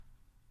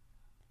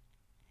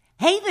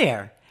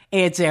there,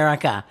 it's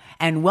Erica,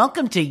 and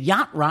welcome to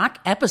Yacht Rock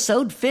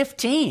episode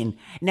 15.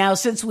 Now,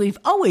 since we've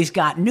always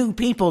got new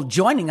people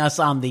joining us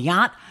on the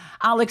yacht,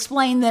 I'll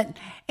explain that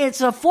it's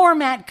a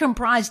format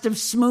comprised of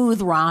smooth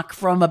rock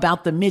from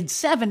about the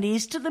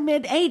mid-70s to the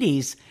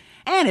mid-80s.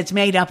 And it's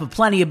made up of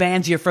plenty of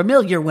bands you're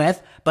familiar with,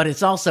 but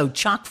it's also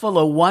chock full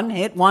of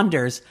one-hit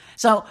wonders.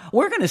 So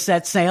we're going to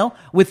set sail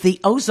with the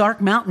Ozark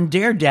Mountain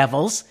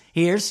Daredevils.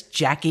 Here's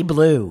Jackie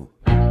Blue.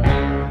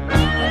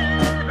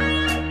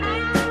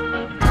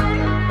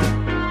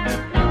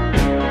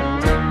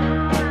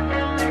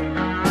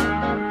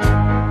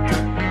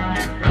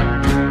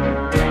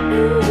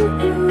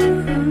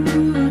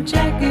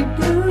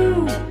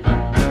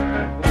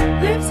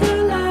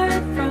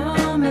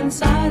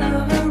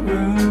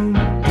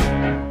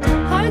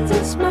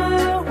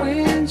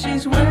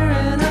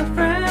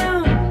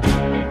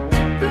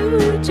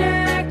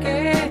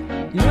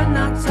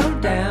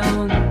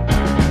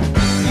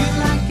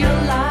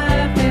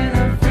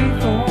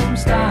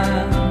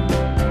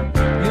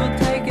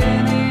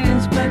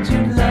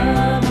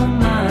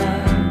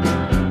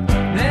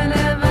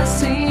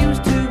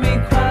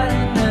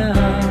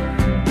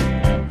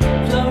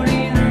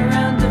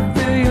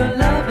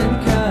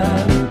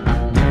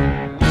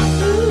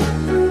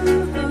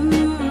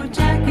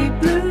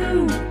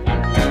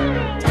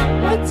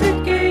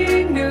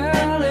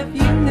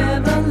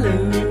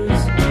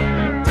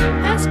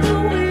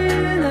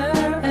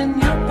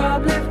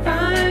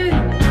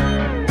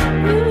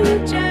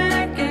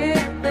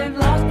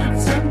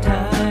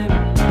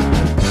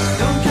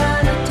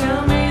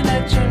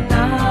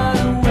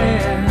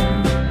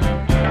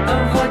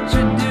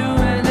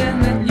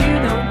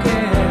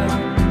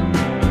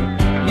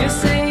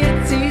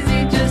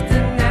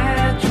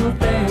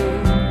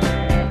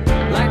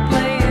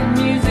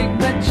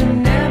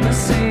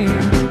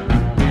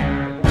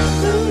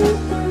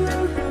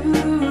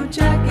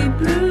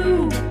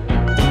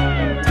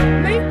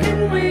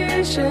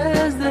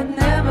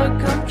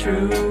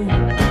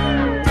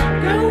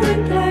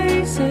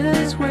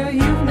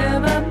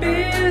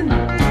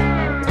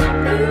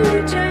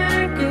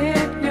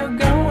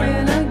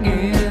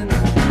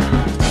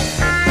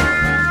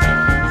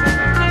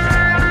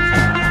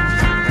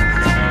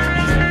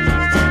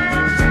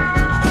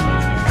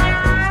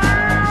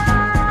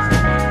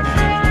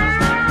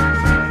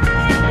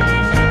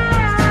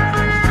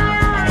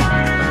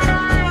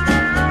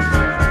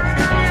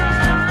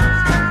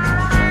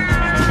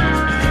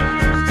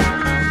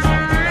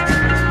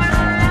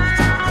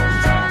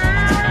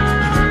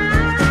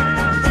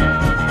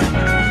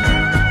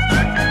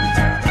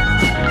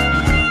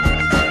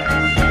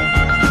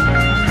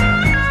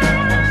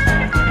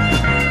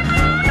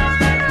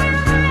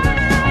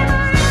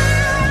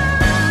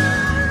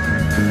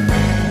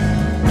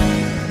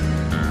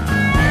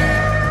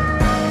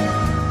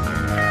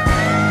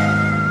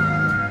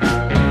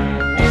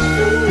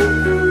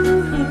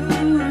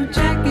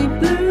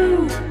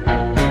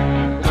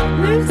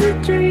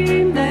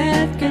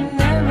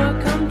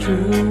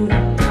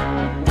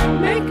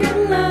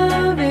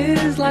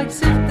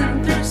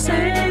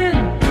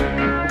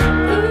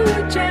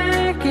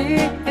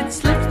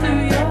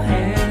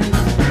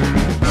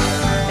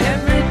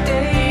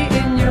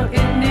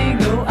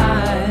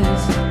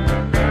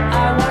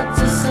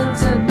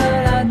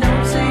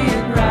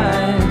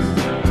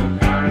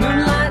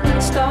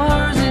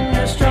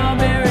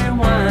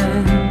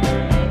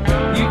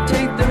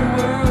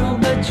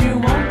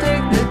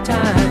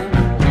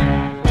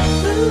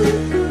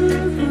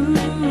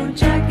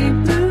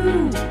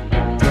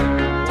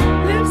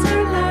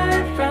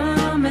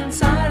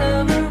 Inside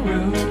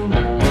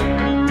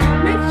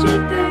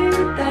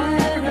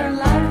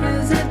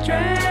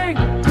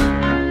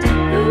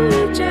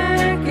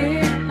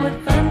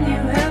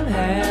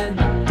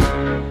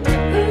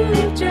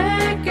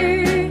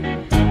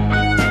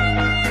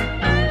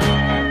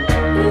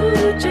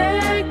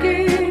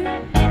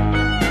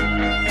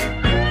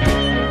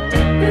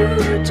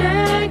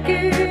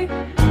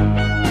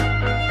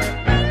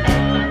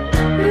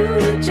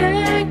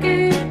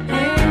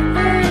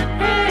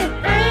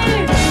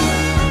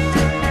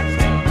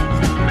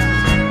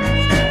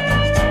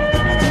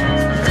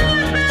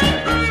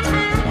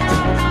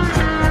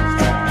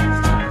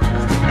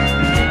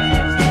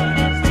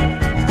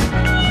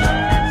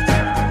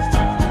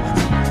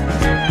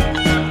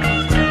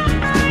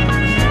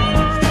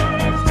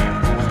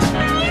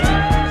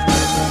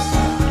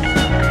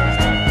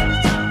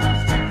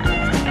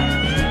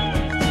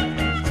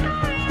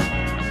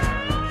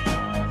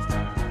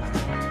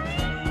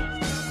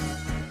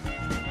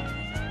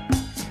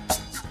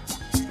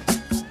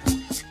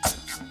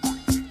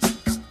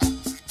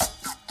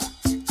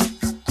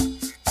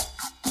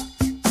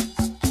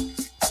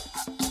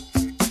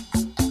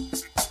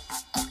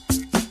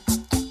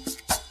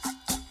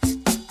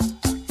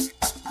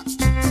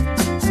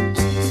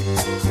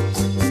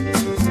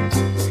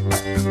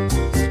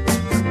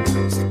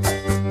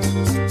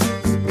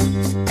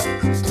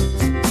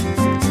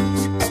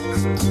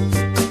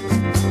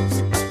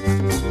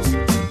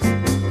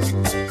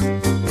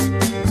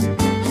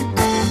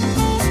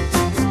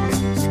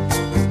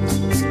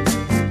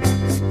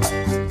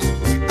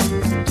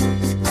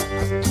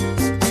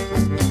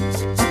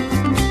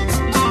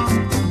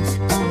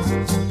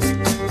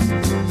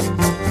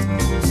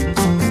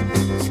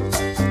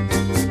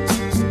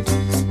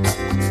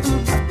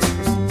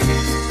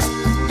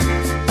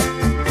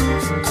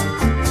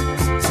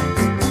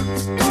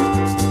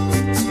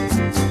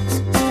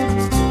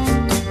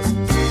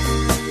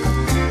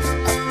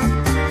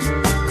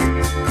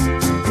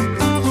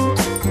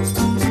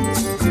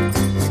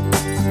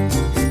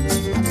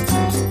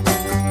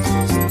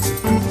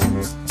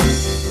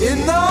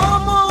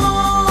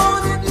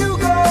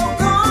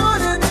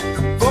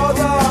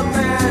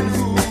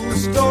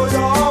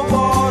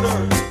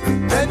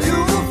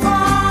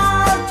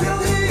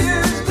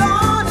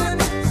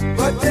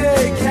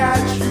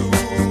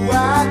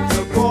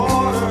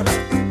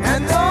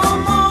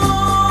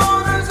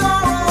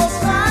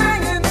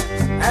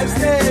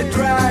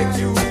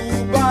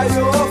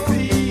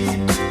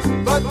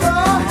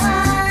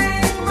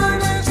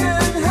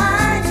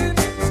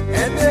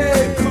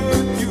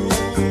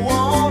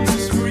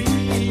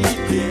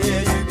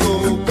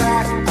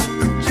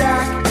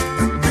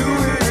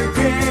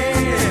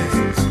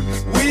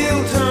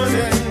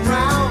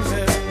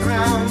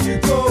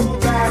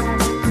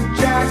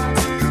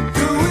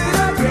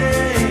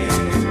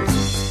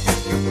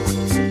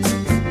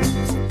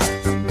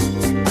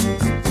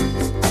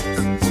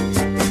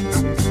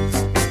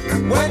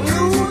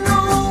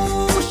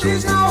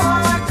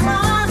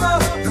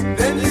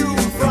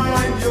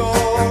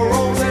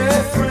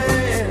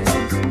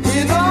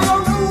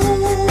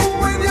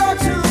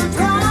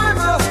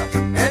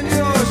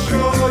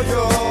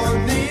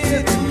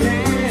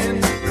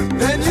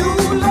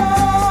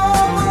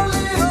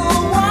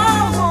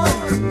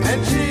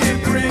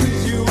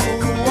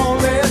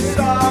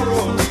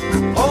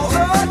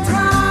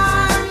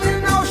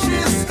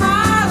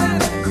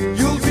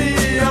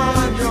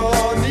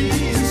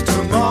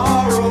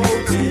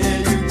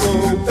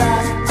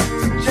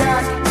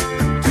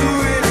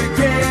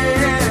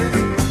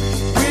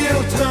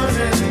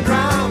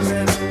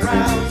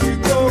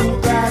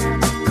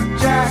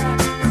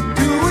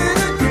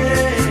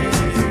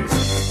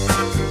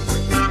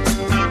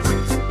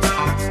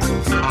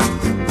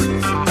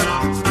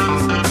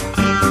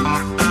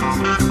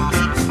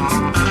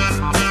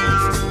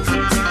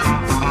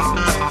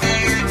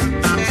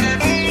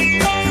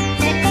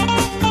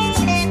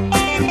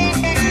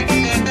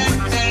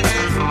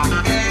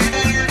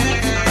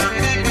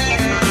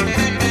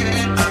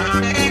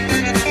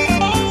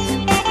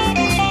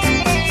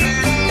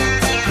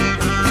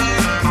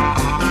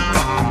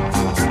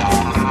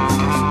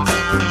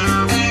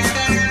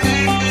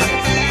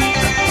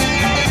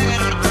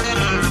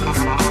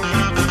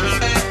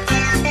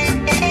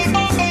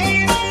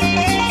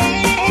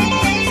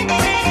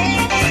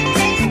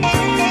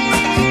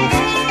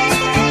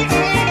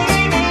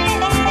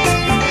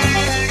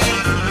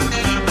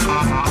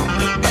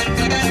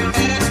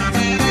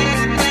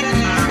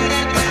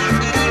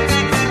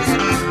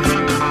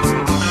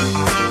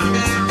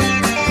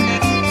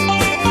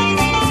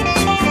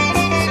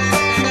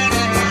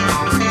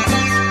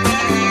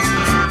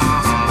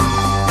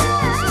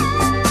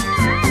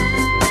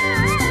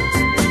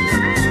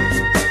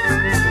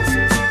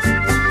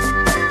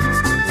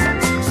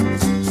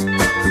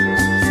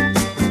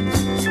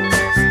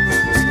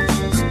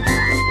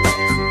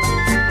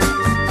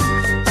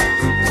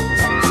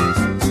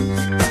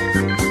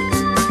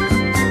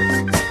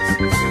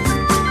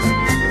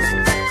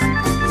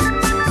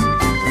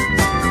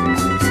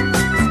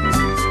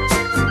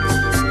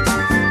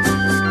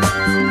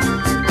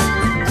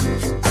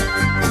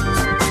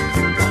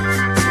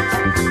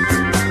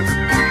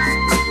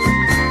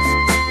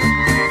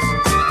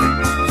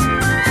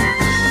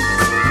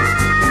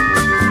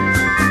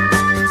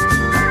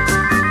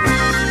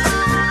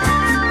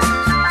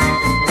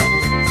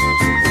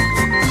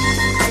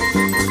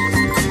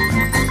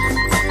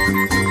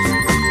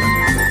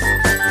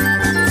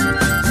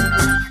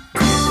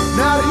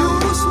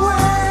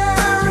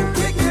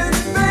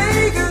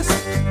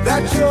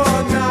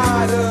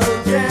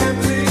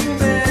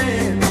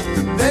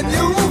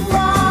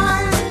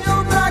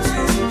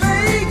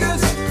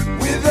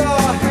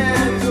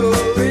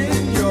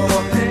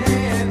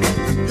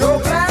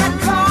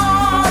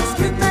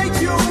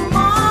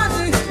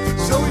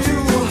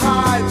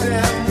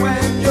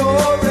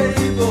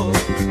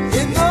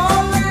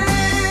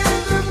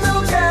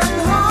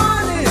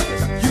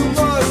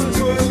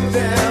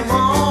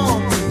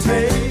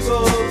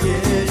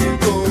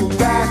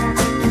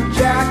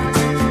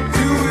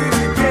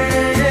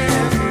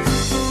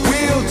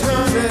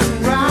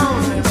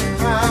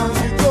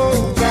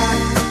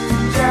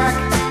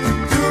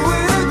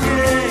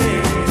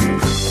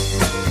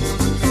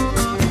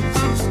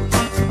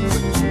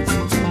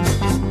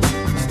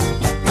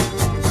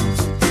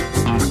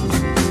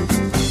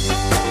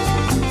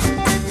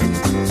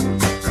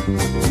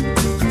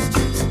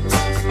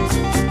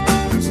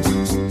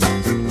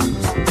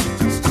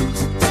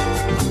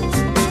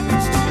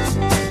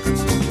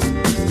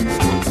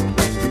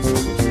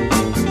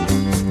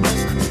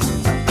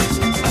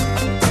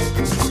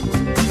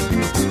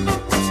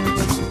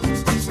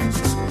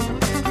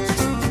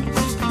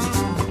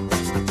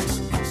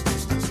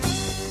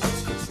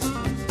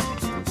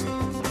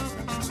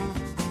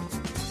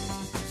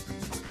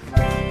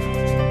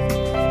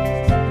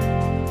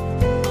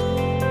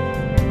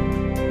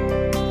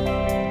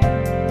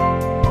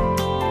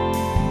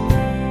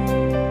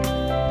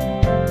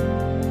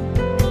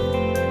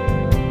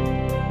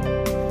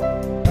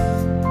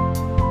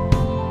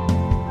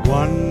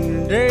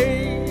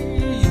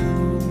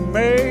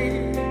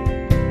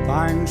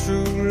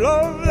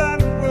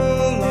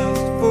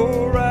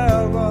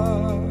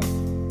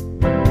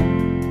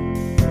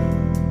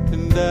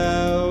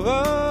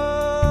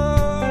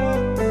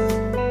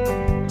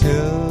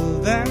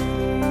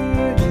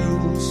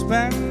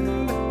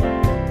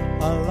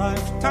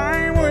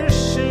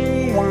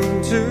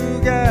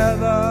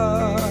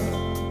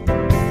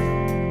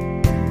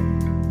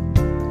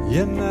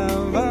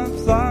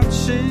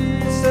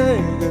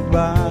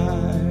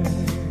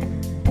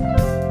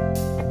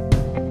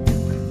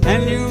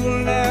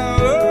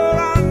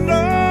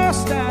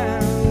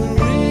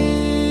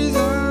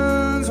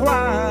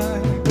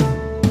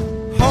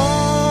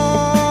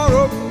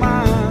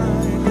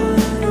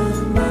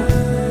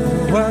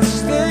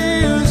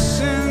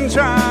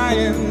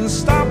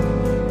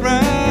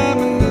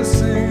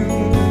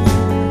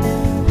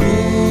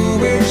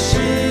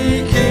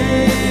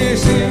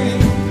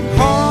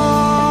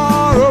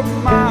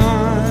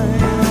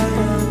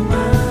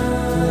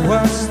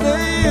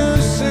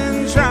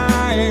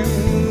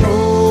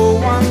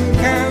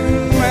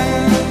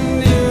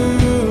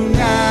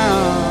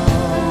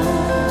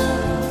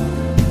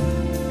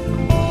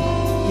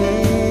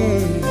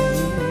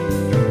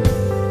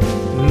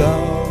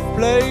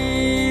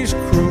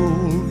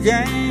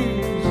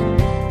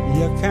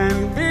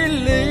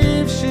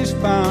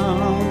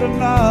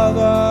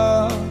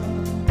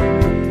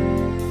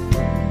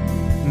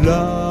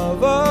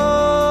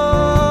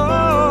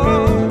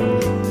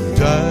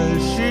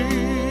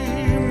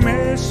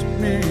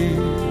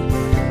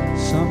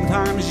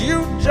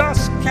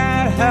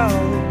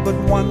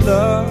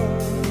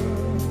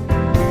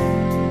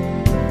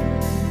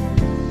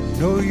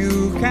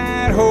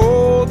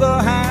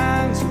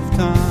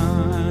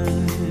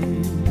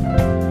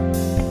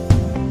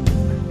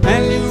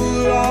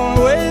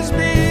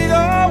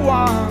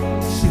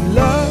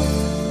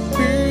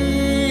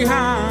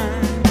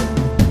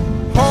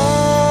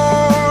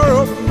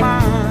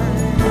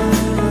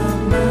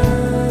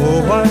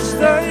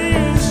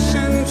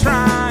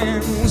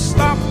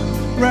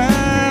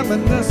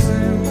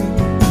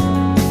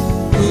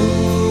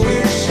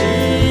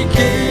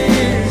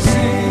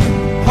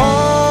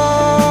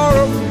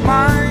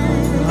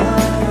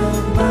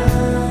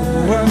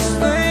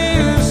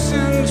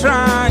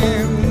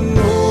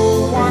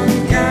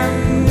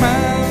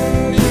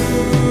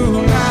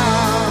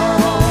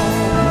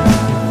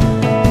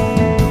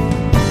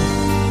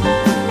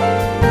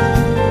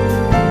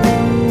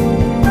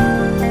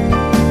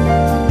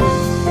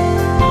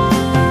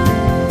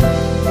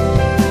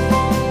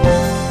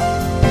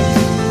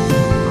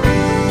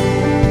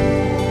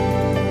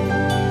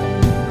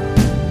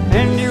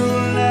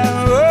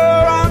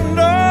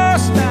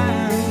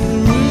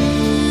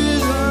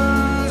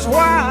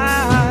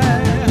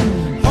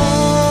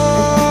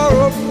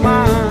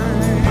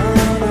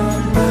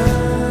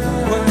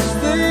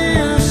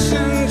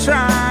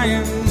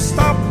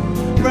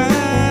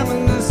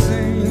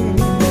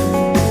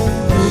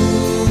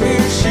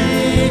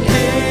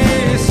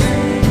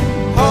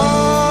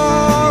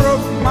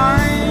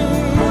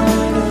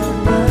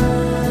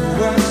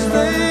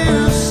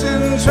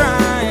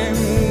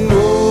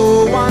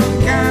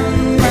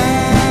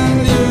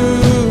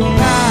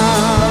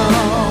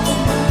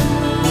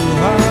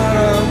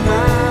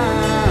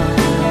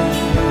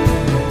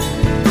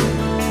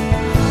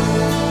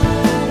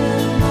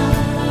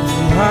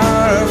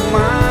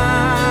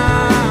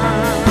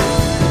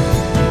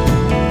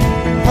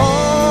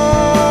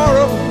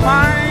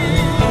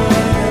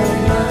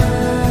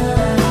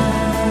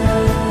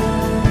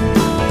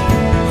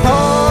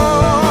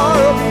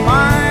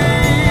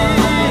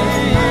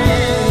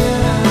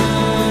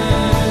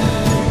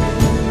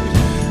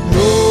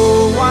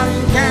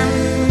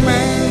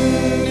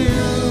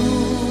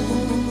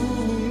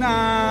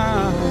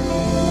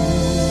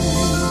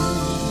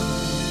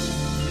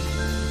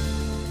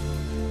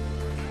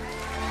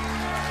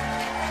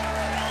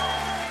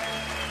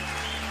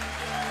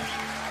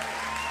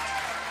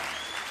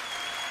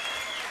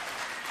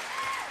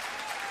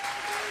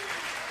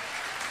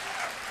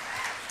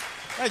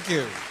Thank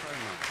you.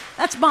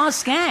 That's Boz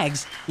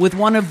Scaggs with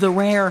one of the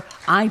rare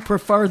I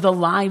Prefer the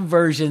Live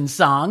Version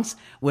songs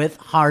with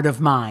Heart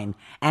of Mine,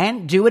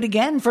 and Do It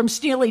Again from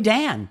Steely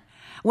Dan.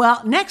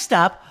 Well, next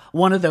up,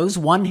 one of those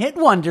one-hit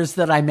wonders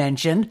that I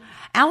mentioned,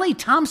 Allie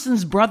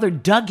Thompson's brother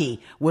Dougie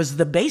was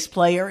the bass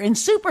player in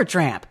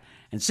Supertramp,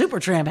 and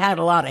Supertramp had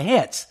a lot of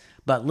hits,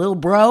 but Lil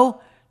Bro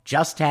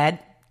just had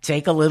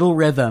Take a Little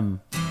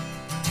Rhythm.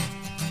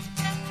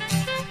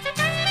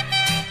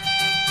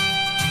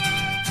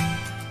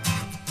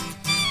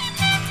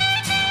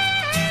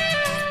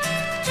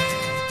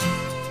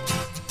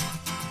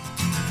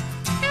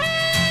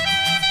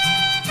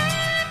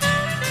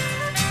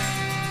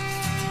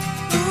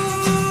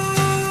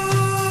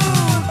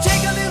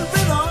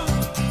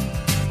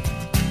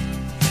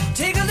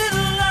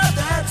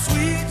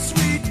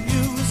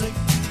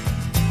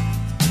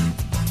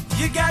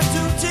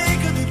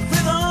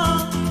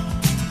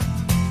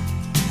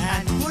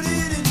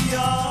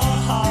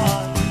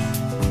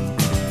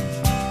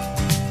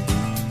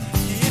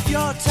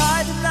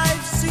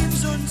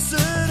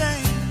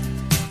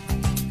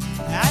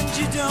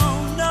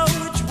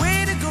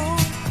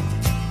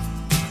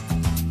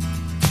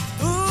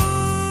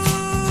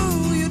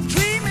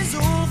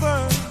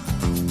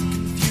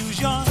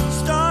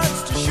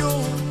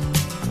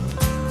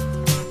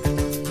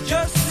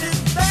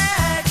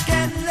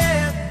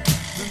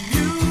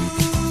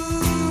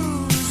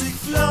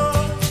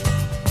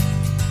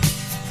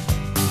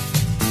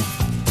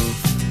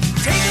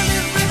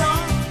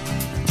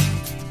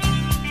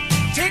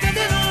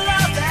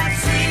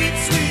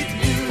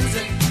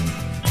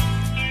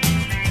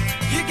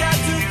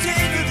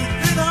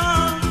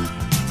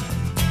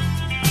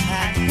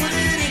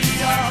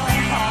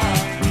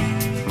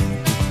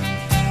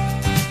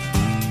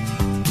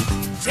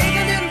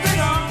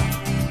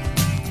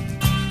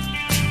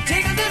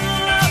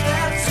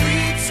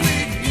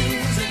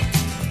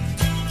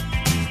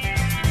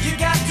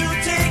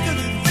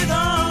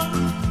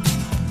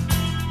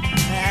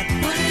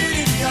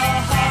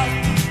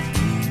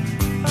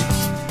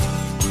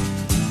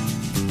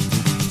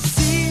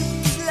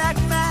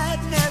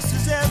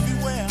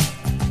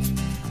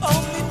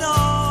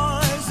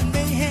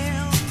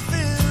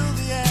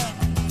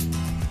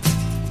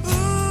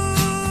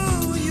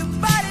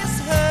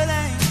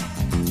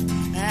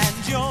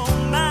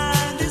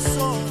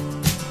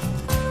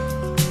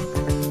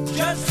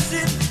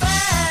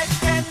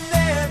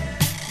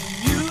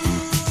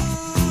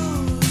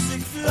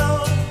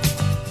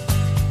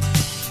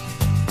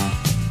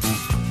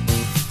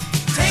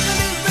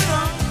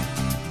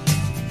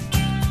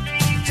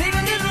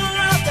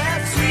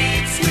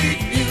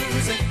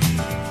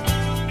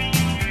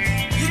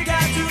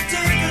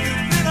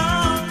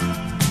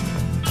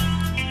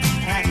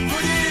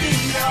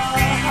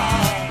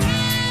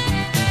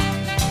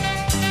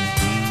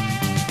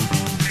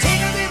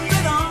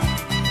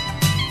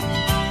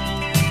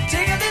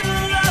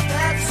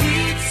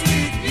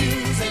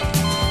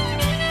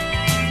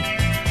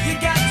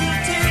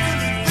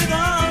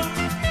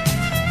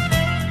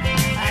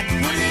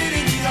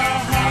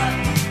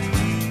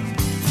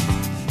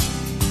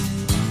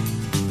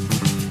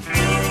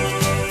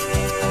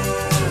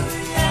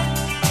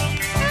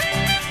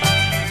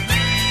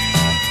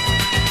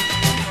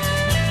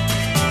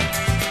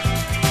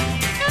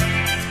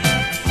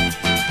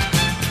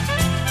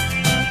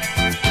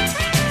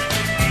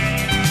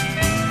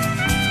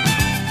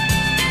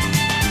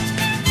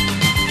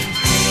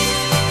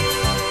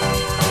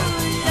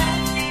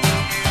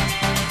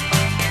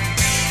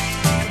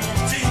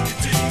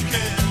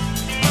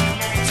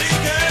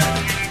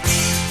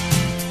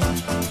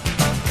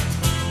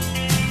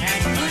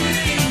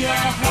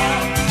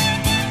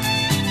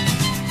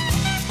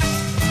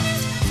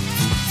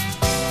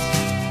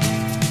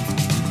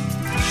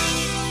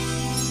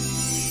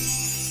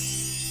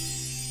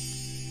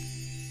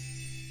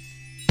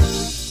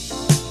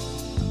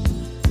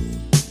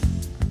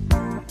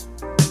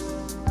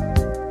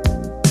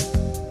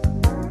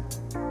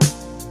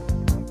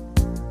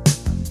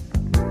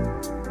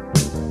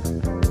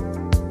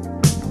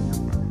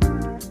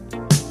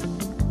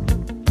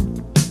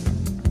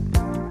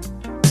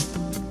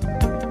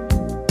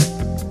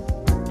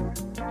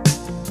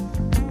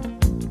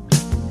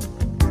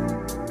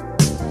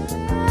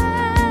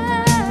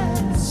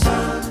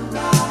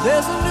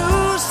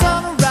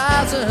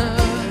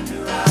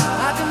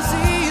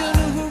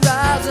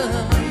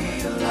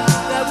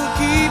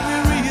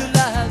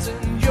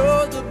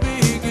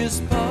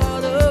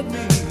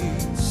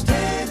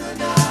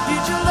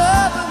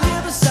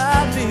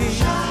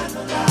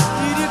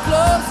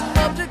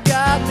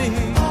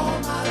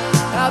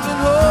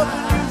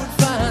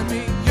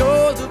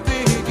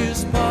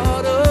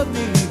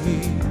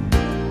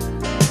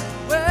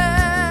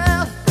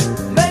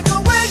 Make a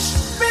wish,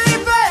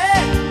 baby.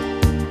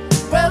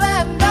 Well,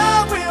 and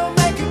I will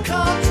make it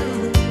come true.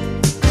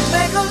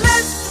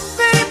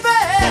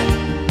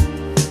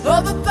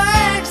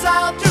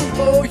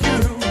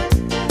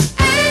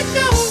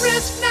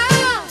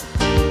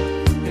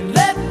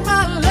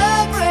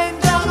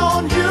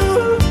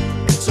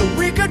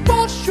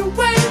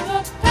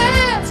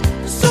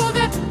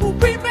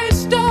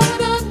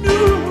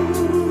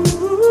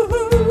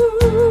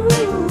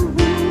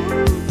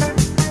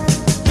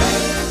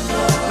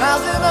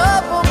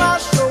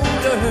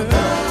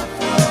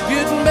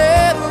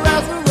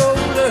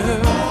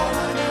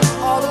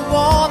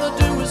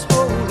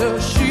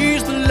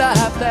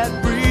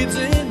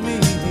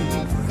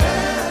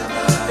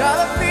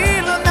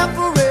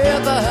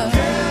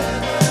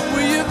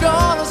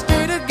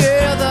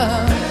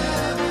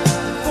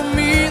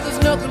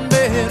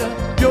 better.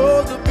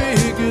 You're the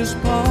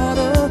biggest part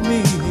of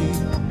me.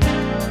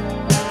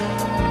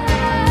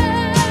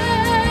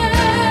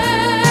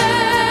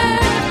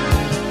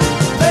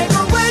 Make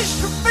a wish,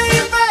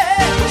 baby.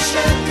 Wish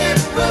and it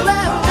will,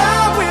 and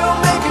I will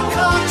make it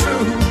come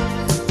true.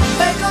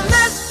 Make a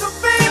list,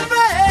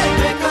 baby.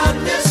 Make a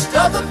list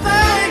of the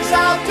things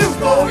I'll do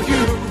for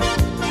you.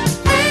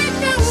 Ain't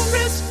no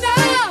risk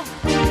now.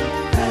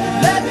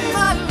 Let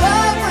my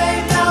love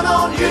rain down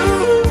on you,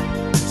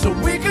 so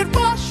we could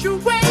wash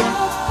away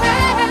the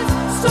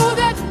past, so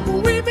that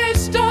we may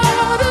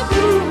start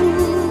anew.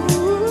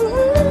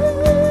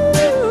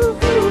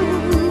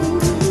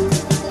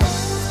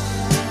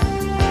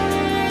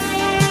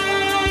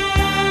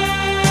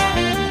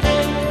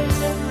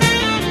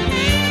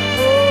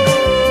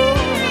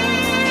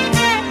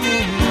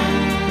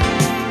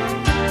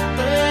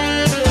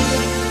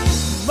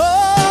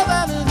 More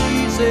than an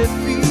easy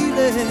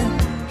feeling,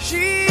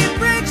 she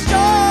brings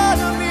joy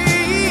to me.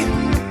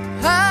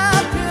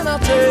 How can I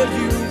tell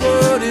you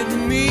what it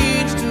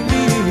means to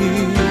me?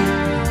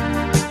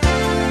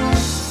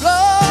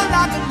 Flow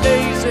like a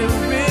lazy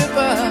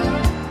river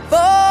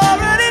for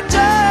an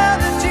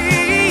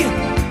eternity.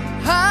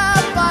 I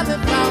finally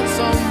found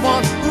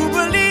someone who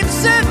believes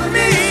in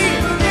me.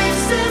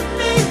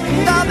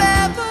 And I'll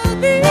never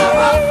leave.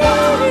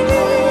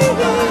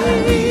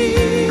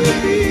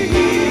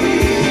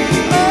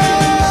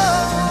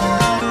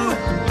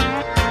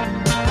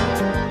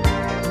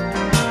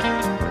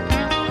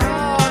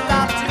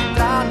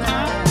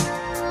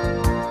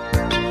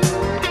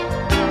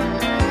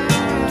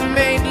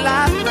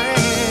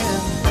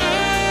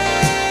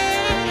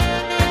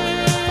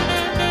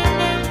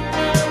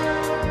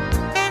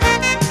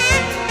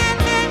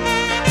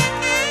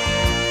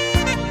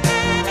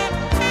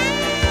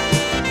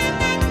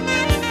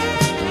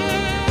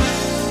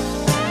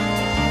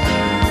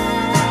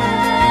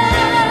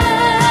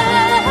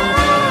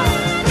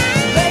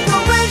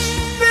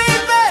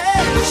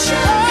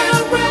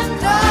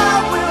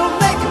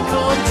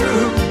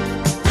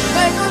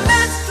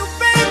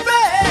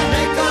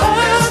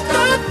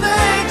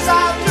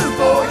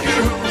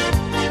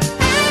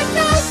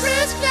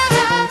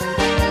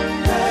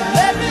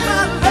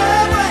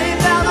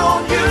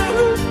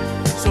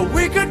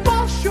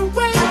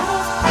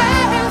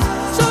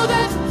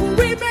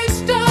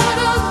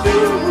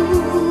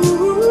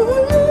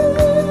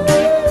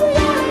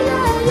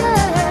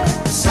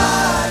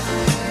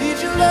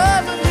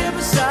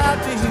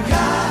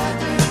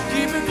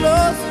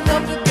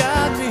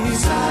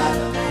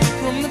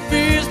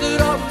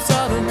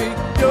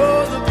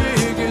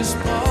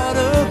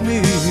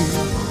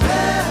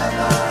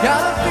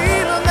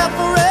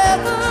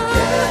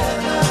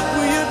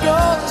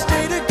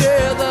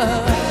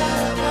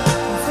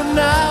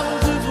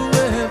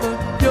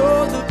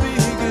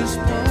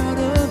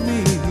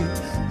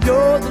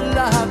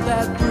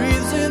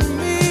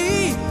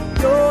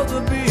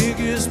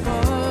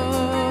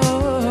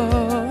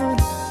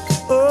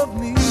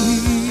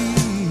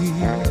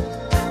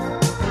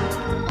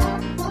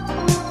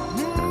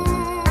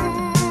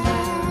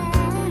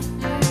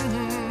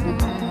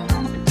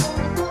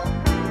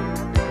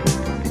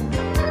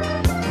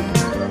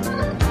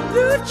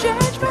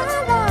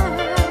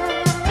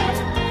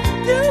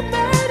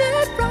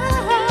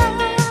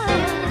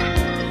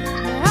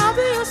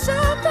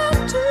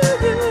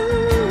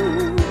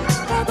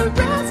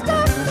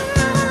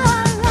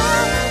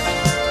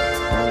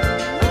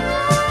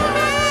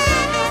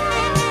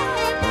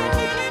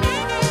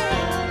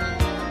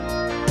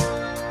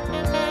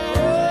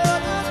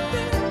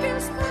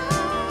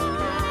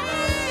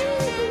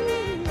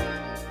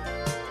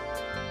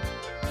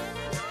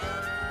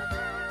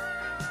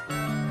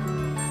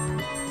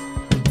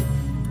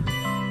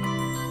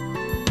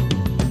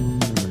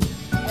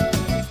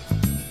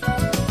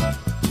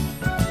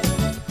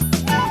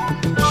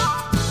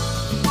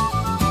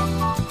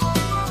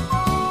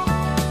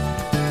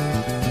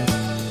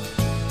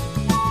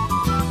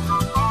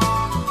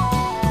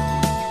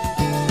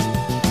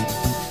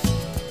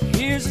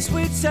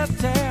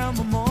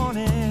 September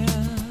morning,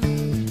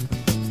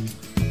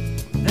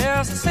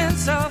 there's a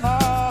sense of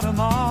autumn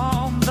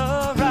on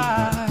the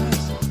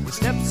rise. It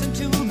steps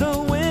into the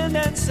wind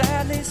and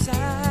sadly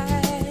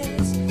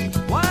sighs.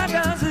 Why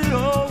does it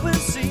always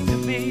seem to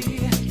be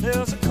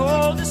there's a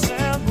cold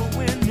December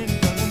wind in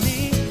front of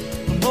me?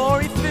 The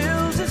more he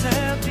fills his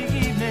empty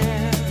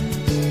evenings,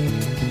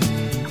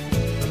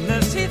 the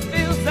less he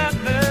feels that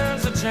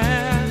there's a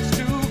chance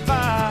to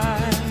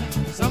find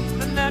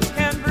something that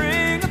can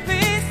bring a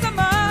peace of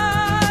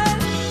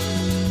mind.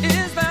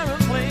 Is there a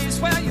place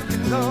where you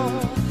can go?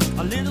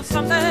 A little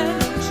something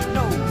you should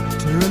know.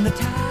 Turn the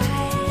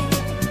tide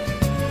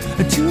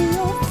to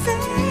your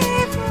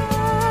favor.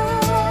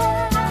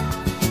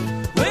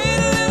 Wait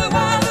a little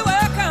while to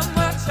welcome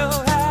what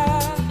you're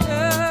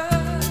after.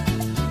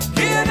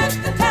 Give it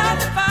the time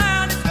to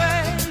find its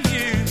way to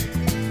you.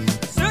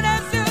 As soon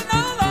as you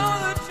no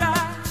longer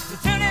try to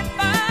turn it,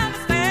 find it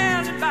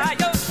standing by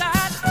your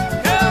side.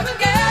 Come and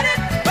get it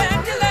when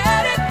you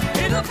let it.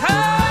 It'll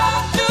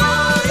come to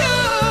you.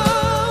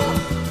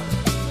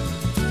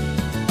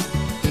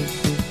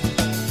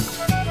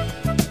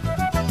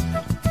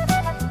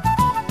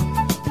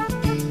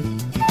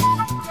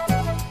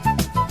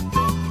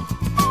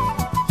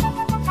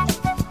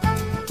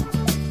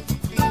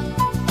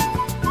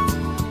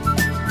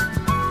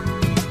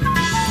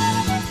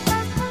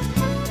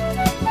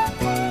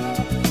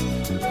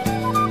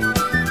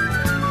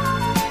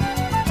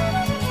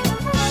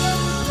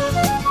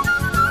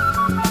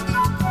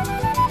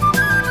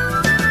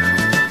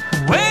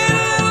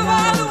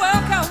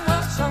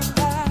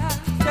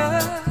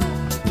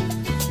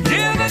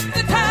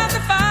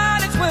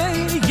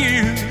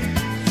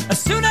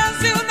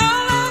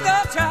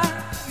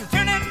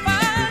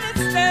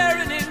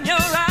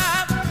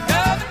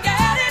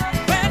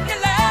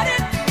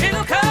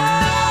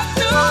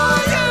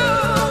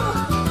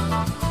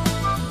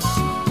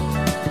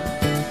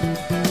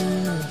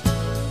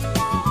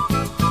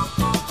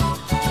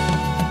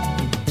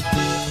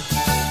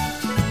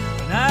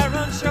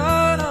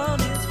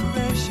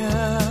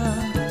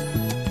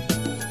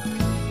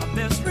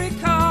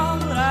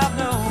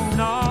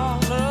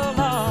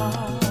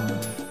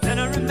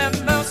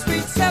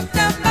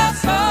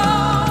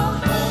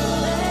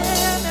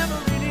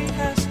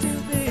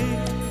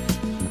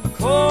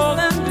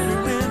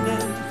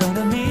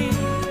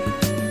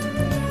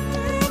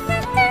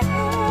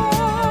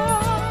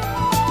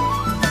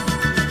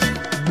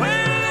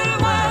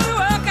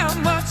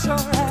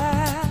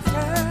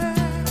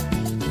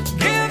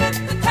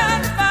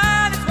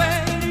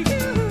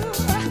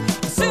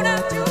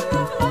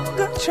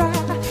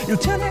 You'll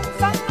turn and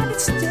find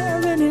it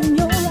staring in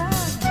your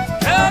eyes.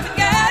 Come and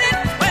get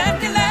it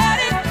when you let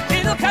it.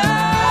 It'll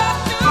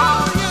come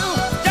to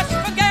you. Just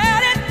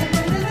forget it.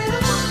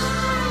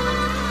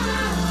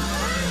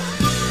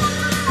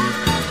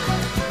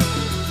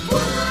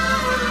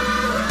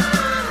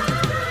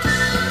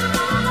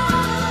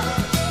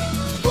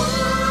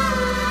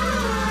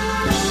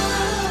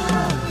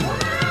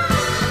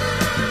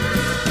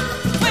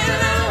 Wait a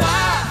little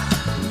while.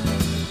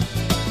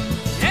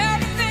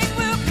 Everything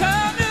will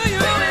come to you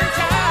in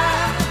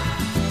time.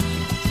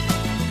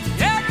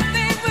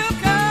 Everything will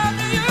come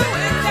to you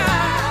in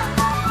time.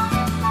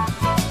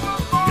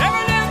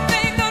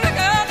 Everything gonna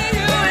come to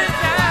you in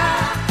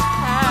time.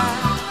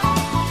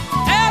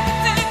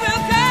 Everything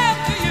will come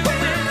to you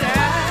in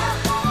time.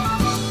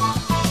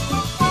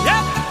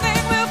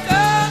 Everything will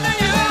come to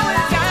you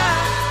in time.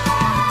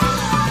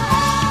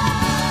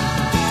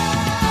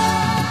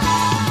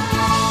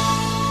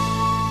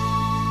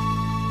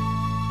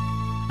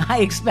 I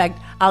expect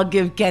I'll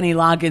give Kenny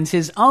Loggins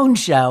his own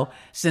show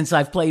since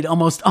I've played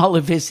almost all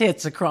of his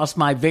hits across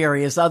my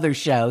various other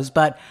shows,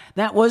 but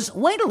that was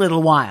Wait a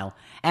Little While.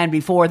 And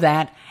before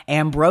that,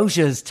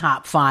 Ambrosia's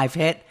top 5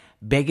 hit,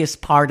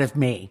 Biggest Part of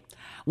Me.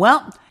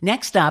 Well,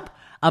 next up,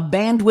 a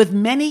band with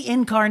many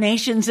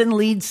incarnations and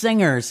lead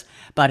singers.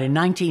 But in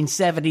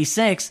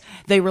 1976,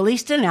 they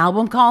released an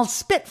album called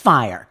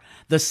Spitfire,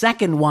 the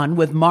second one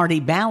with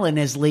Marty Balin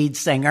as lead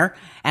singer,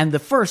 and the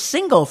first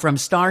single from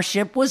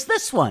Starship was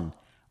this one,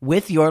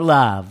 With Your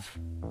Love.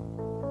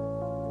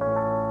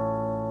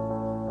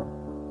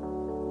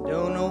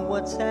 Don't know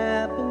what's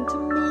happened to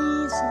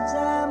me since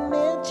I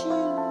met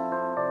you.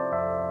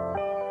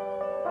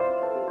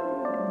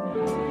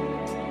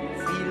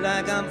 Feel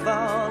like I'm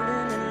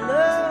falling in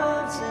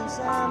love since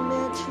I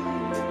met you.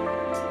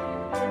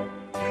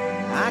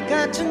 I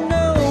got to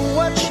know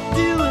what you're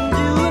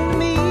doing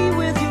me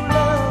with your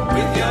love.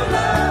 With your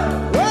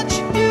love. What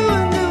you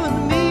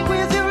doing me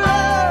with your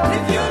love.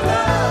 With your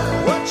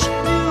love. What you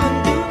doing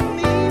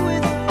me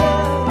with your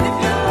love. With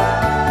your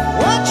love.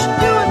 What you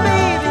doing,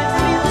 baby, it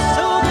feels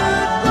so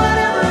good,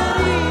 whatever it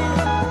is.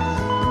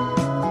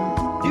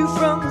 You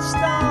from the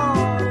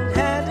start, it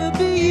had to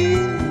be you.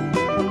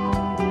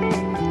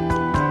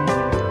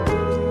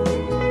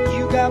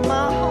 You got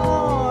my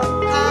heart,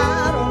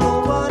 I don't know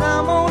what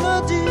I'm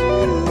gonna do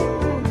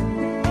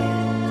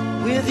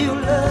with your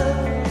love.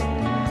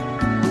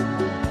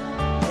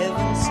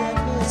 Heaven sent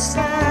me a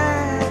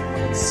sign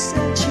and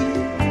sent you.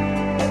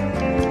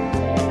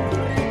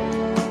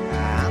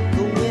 I'm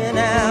going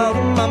out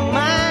of my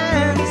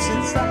mind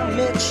since I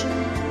met you.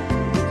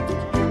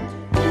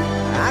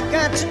 I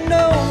got to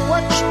know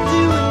what you're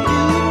doing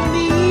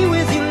me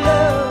with your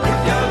love.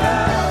 With your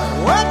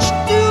love. What you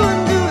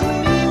doing me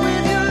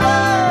with your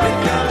love.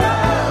 With your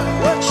love.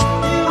 What you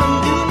doing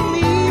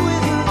me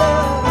with your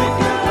love. With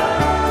your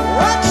love.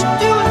 What you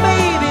doing,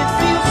 baby, it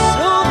feels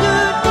so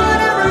good,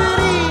 whatever it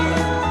is.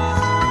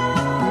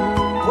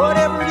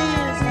 Whatever it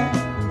is,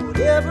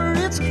 whatever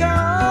it's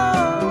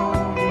called.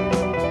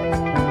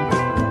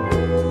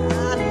 I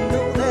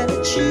know that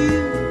it's you.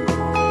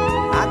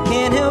 I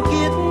can't help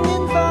getting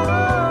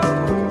involved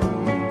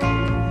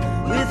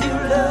with your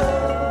love.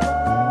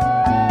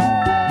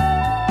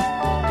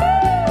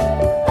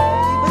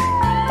 Baby,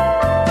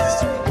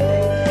 sweet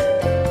baby.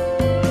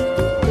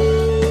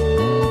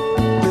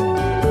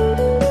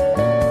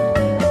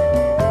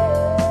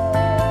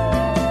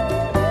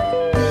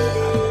 I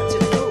got to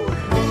know.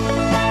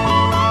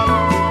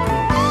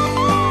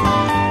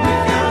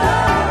 With your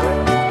love.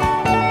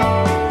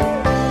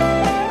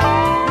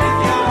 With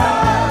your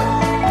love.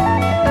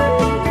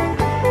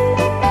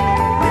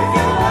 With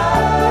your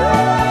love.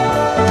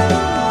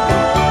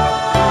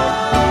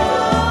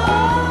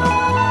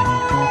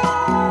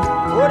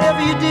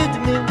 Whatever you did to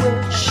me,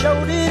 well, you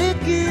sure did it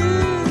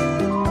good.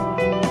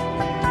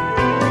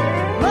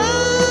 My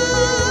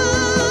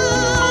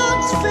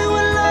arms filled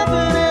with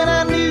loving, and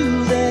I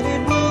knew that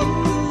it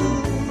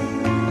would.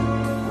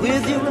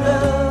 With your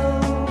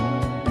love,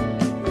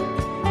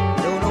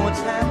 don't know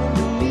what's happened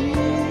to me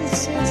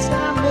since I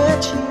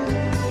met you.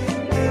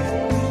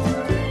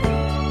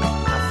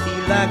 I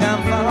feel like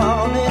I'm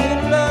falling in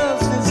love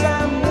since I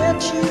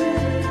met you.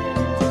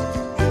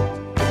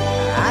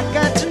 I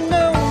got to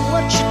know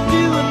what you're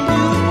doing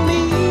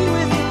me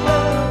with your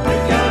love.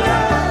 With your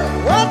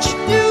love. What you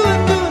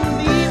doing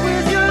me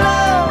with your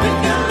love. With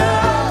your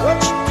love. What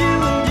you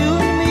doing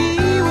me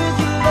with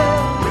your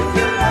love. With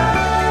your love.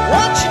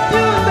 What you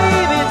doing,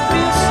 baby, it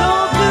feels so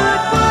good,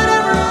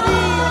 whatever it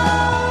is.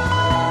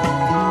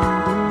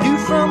 You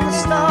from the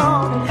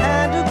start, it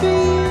had to be you.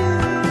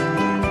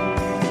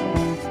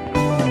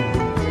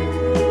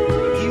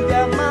 You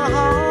got my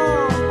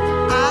heart,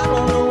 I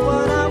don't know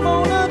what I'm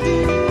gonna do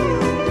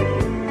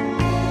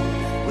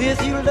with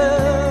your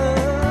love.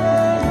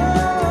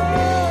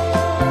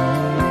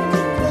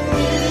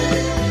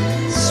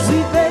 Baby,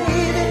 sweet baby.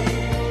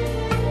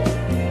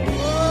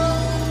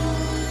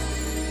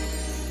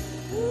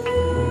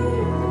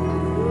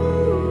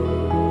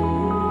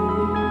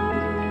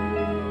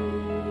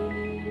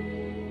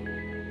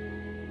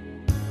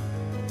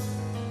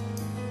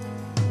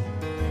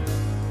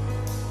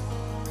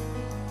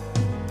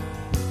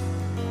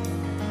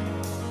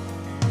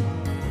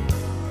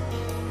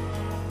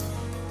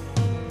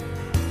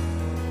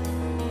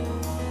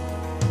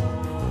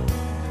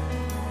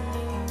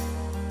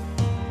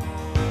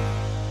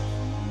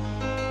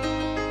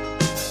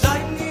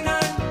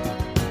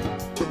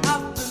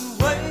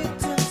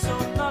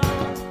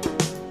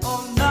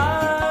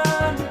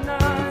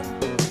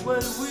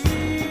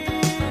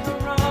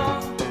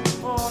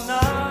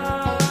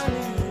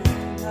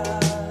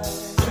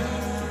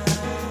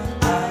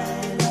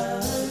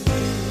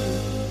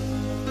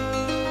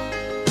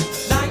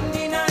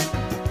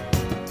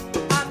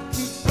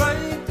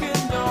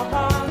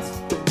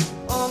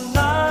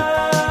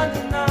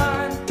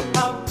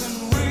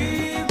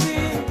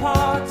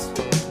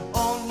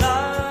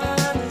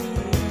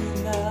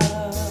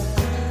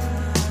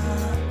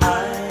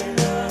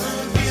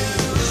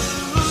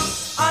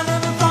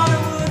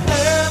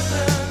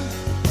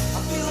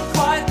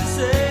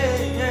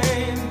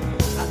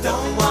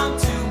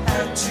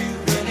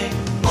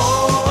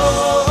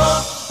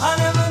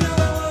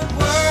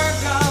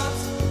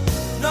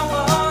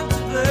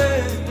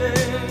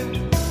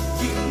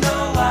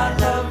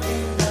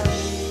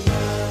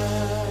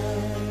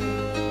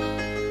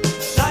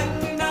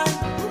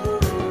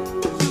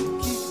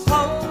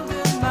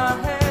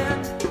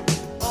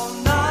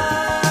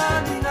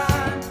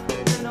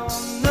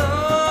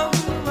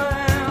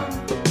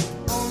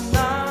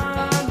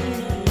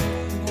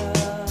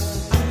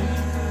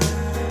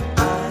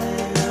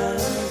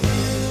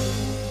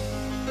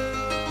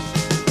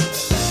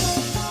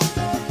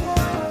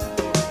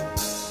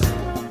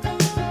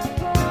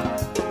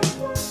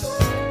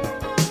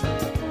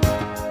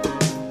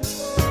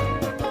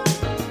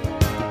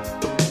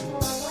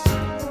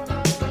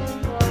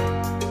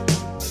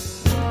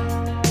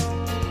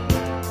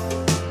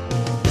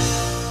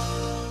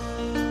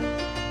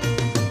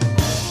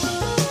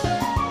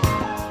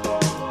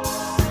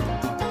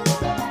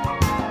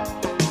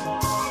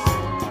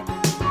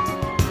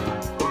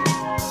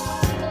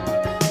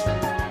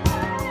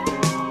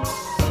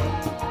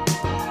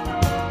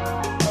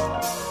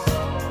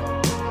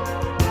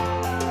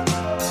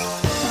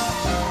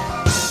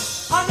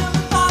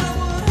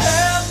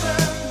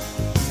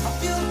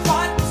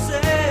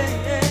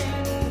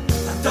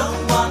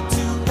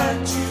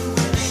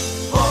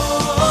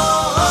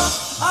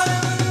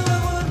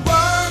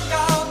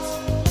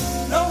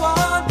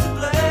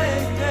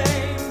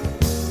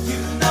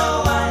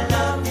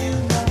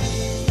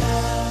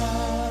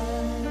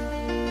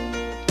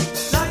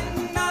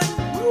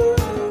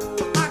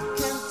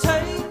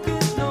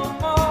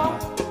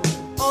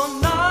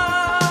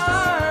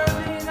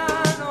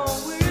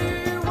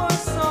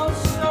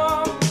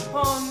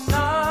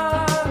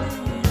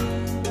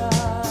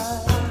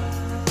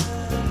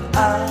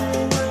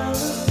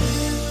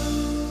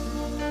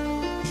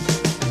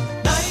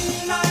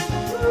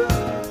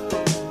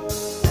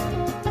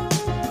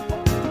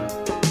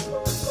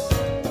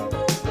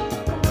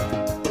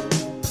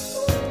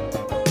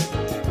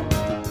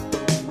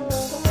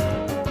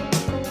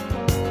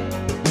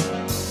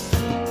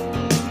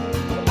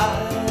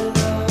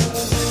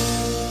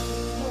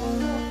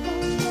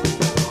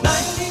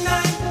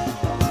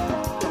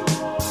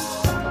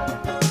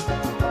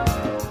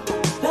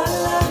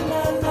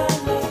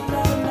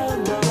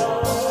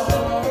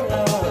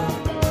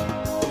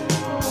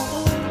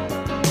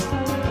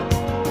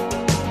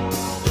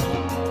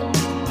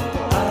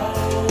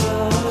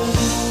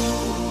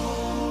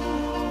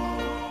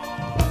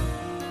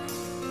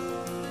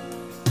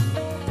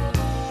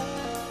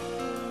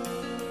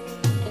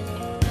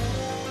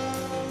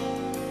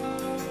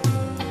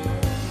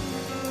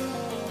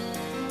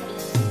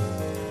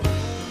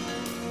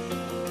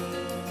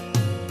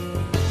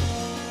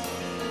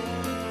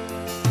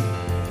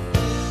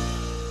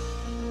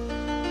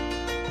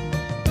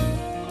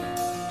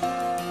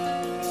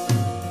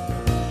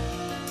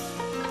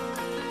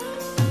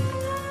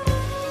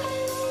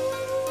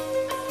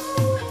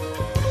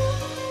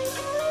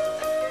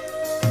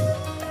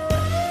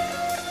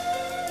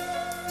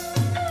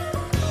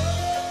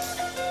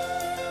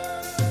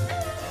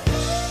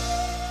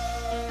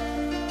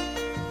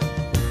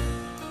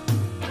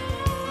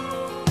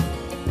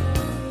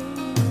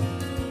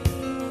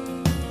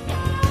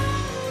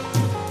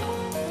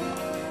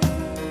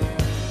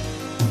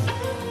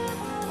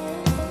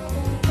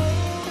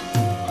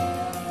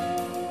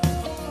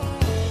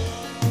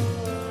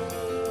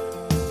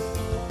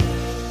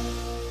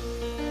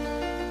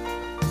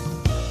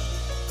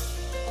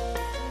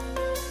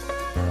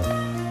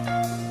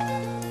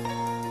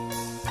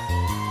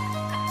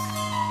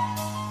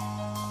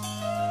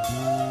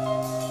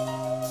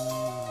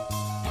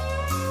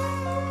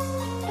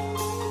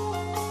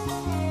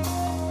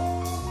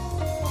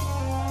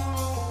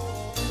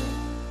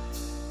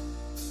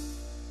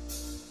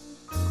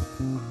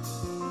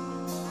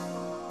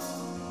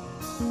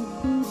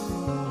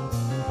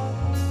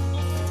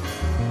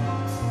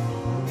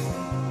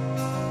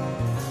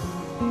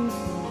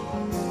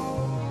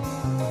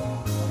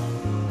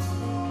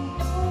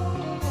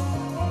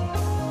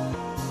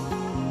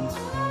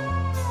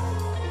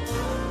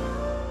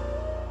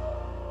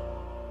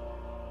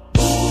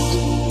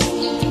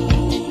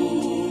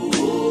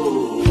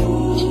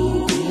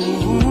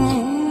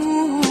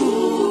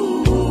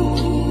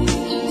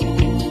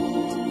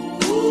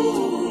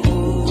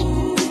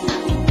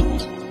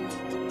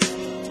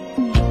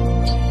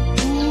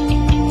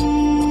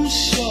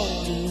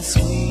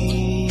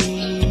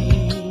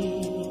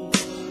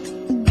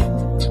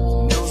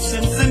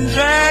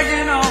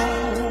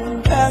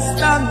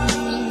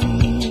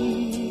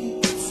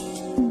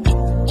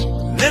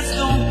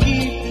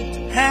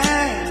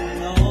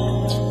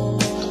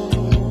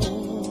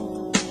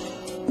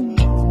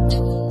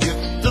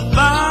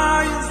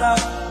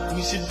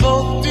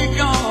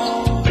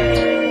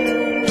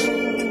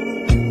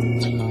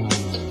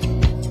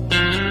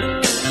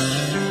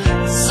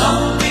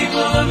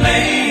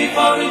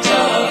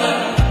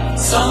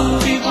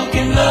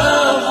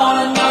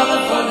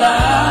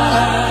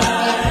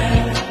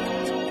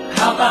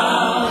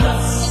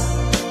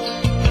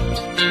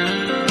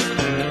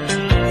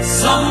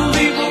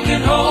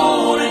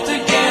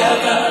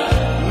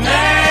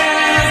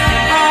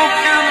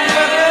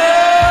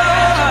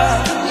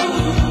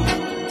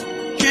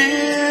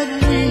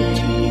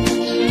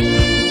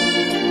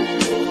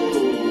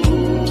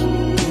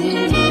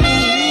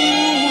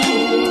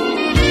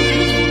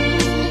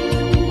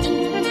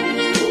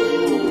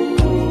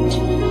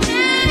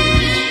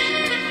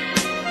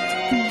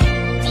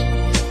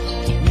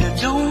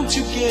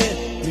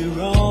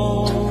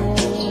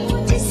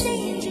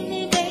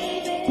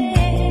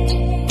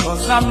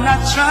 I'm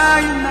not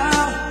trying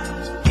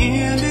now to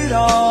end it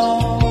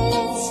all.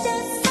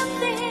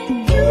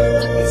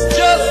 It's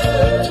just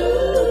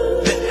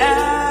that I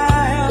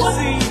have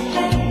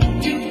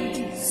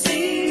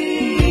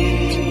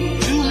seen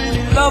too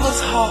many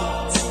lovers'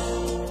 hearts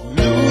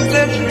lose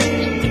their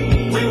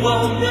dreams. We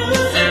won't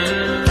lose it.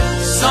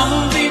 Some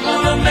people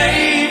are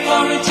made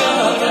for each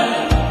other.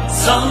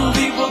 Some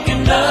people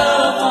can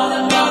love one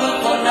another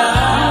for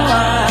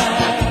life.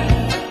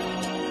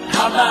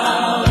 How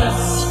about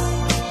us?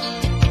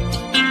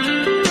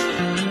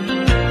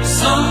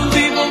 Some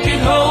people can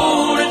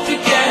hold it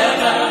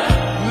together.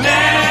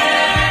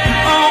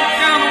 Man, all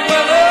kind of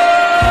weather.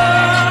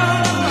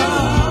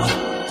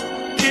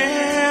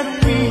 Can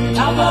we?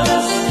 How about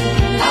us?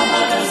 How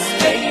about us?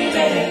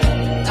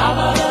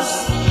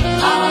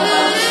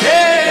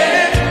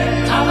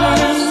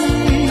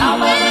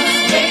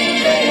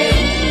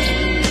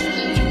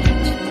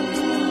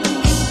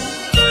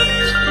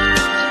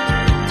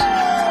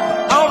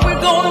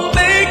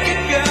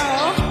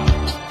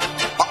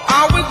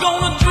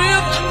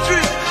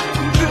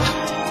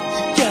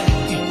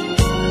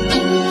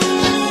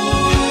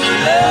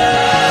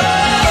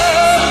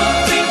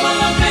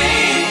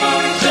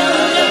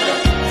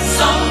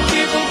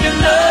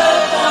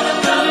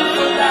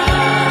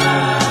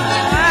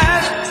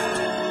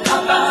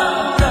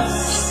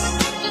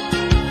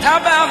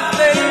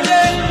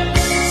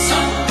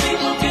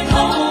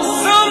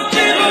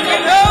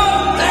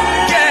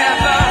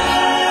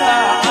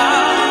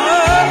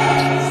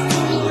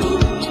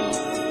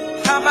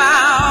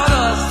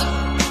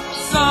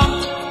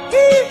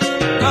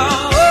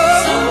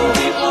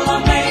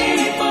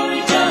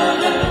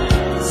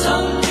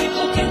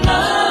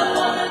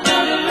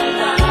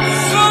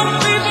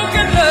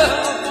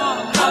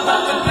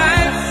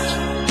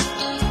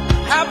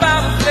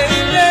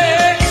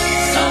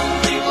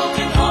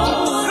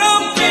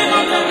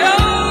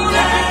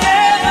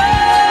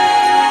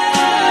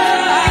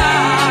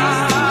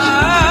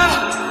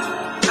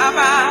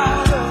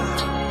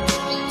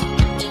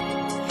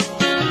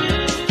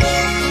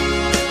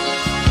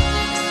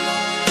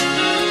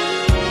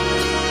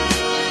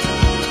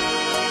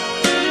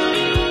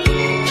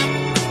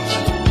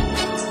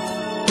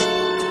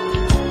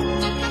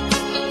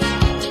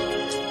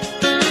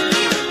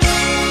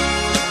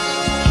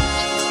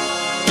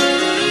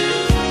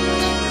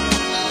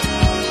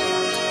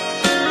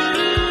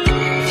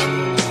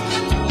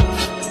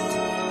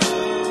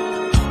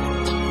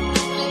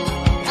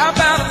 How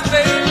about us,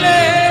 baby?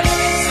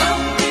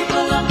 Some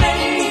people are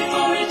made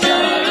for each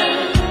other.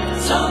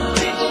 Some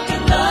people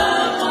can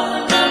love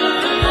one another.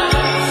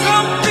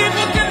 Some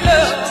people can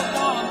love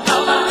one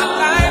another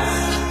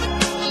nice.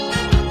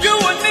 You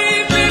and me,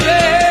 baby.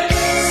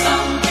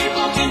 Some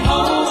people can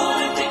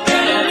hold it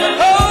together.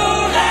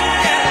 Hold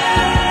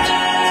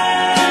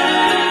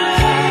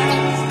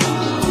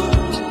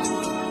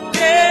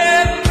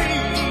yeah,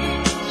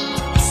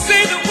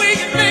 see that we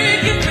can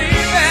make it, baby.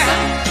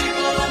 Some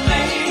people are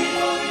made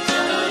for each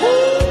other.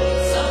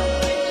 Some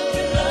people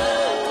can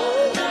love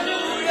one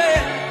another.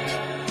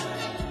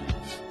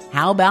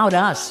 How About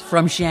Us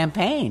from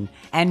Champagne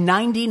and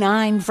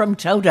 99 from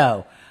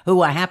Toto,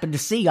 who I happened to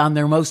see on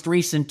their most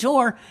recent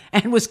tour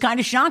and was kind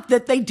of shocked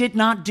that they did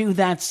not do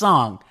that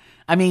song.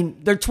 I mean,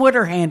 their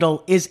Twitter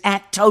handle is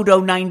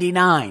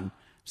 @Toto99.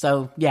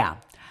 So, yeah.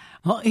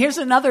 Well, here's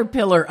another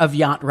pillar of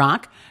yacht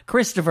rock,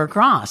 Christopher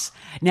Cross.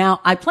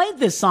 Now, I played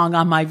this song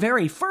on my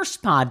very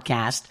first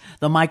podcast,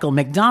 the Michael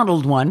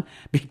McDonald one,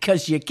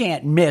 because you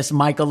can't miss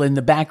Michael in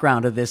the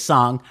background of this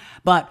song.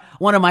 But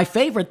one of my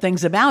favorite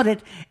things about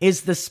it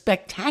is the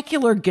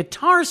spectacular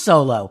guitar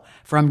solo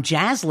from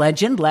jazz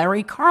legend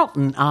Larry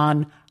Carlton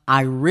on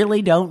I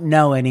Really Don't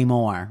Know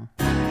Anymore.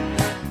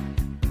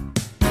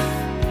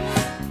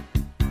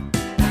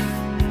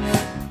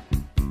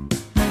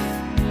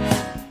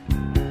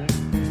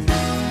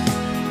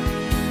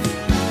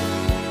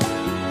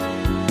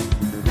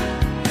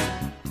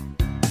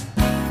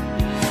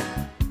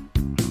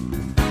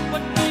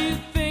 What do you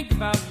think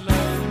about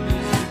love?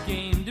 Is it a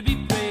game to be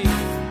played?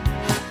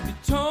 To be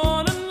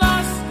torn and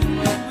lost in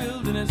the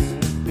wilderness. To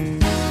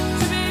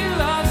be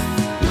lost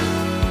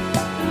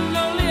and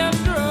lonely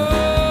after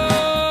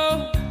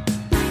all.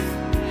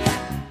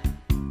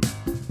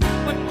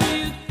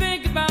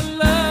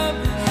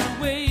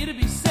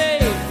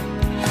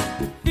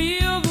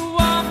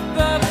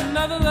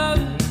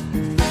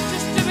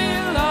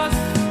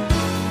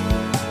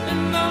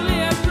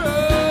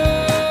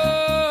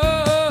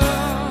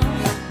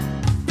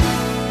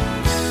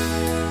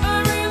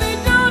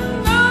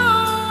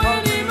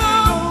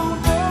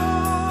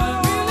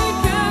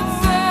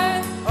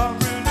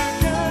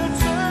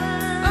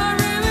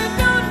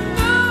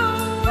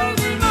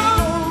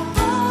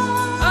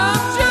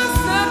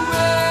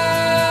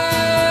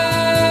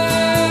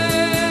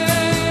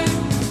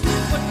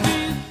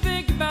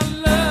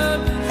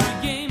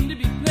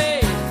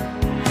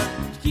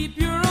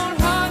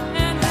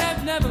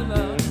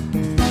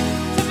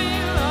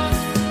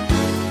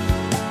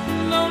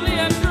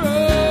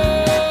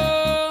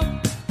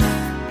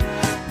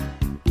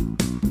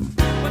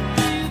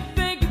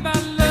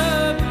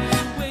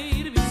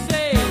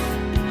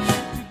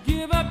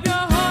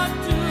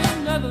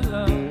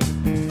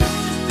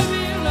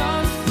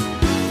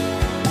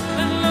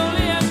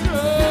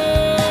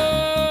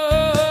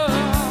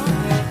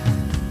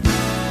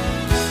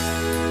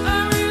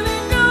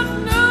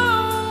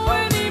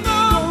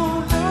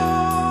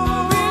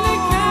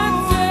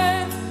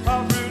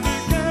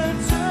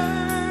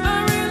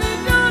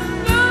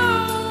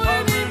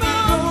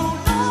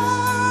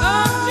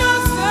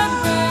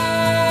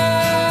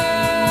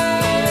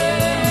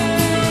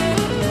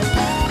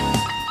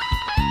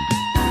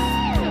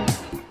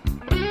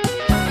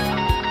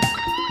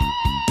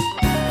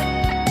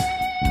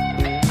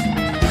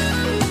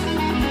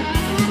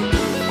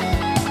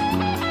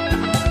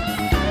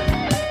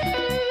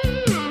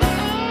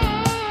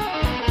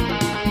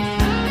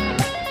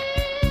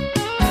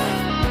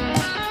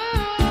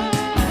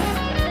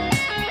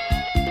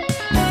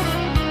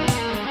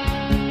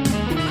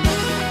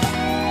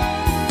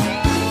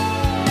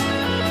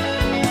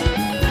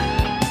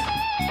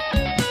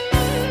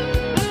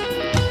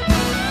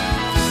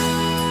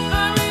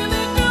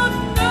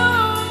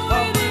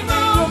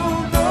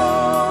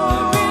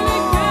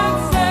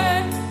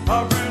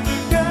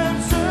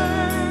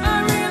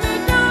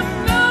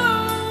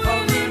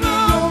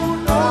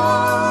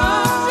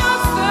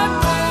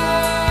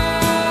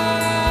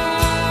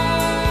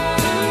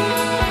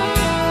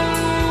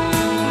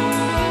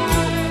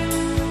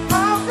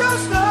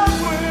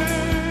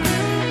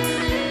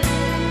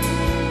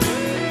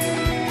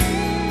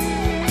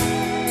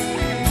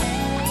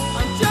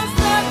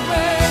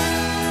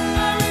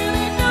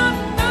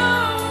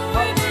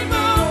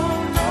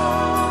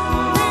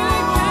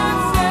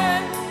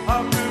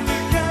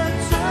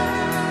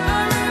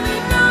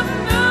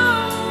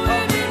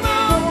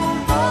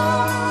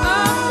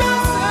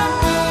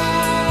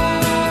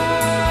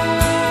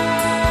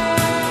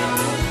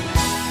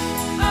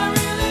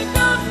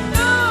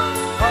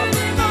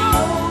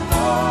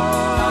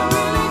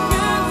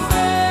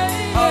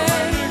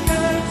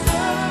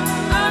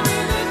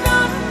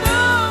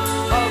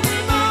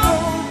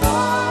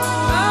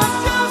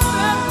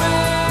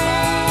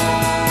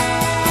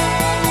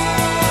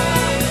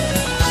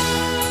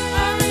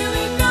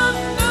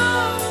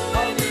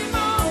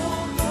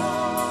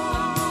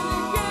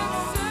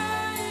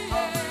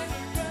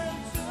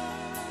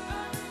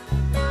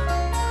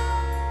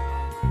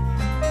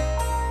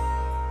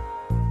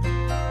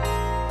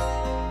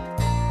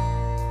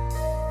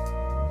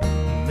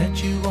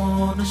 met you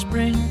on a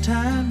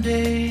springtime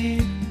day.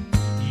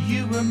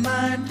 You were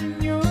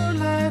minding your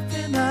life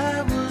and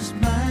I was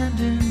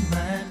minding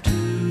mine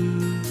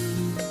too.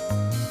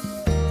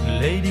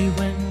 Lady,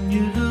 when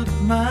you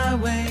looked my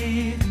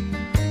way,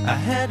 I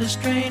had a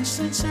strange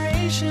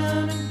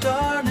sensation, and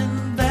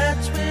darling,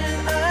 that's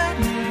when I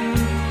knew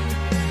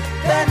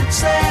that it's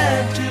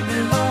sad to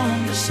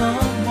belong to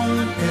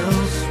someone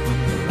else when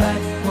the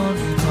right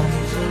one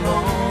comes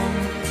along.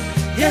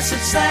 Yes,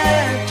 it's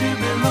sad to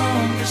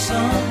belong to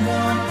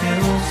someone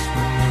else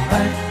when the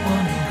right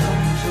one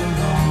comes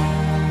along.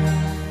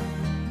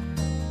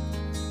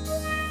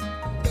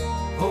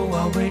 Oh,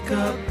 I wake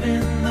up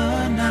in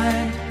the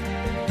night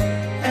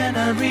and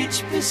I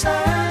reach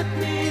beside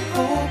me,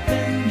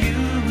 hoping you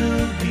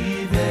will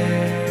be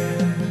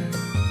there.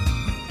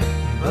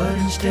 But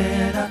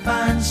instead I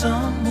find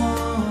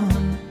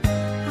someone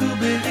who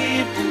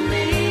believed in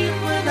me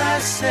when I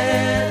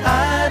said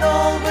I'd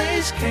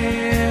always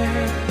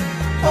care.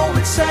 Oh,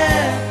 it's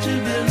sad to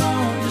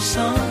belong to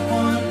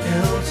someone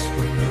else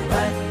when the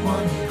right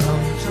one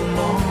comes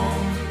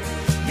along.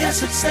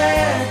 Yes, it's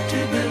sad to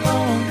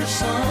belong to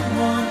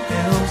someone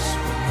else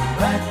when the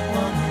right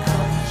one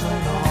comes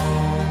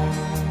along.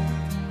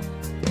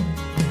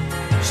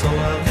 So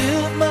I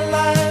live my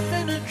life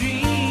in a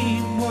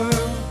dream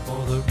world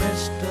for the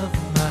rest of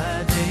my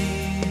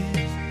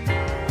days.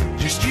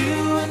 Just you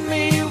and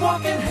me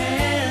walking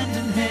hand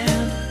in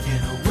hand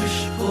in a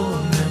wishful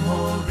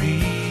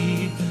memory.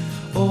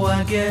 Oh,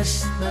 I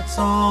guess that's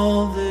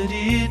all that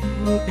it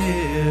will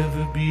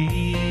ever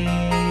be.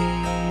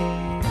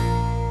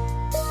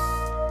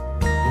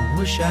 I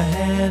wish I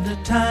had a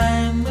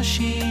time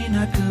machine.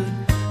 I could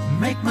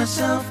make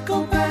myself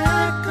go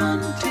back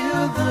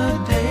until the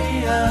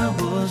day I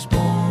was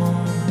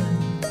born,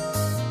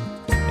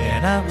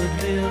 and I would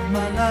live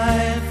my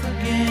life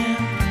again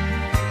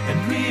and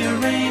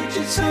rearrange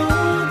it so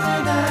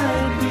that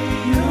I'd be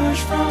yours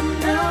from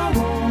now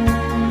on.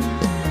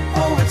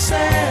 Oh, it's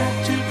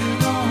sad to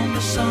belong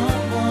to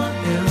someone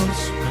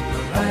else when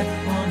the right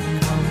one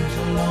comes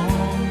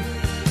along.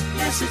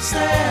 Yes, it's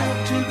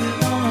sad to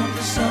belong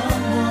to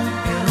someone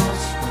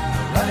else when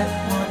the right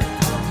one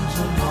comes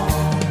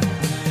along.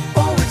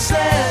 Oh, it's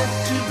sad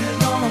to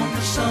belong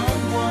to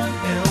someone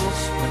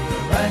else when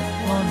the right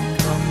one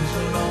comes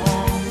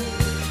along.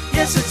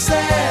 Yes, it's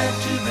sad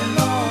to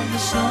belong to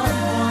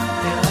someone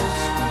else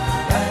when the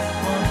right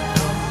one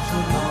comes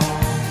along.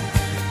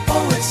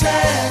 Oh, it's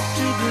sad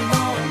to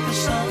belong to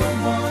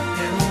someone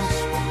else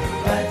when the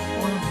right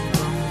one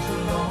comes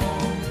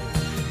along.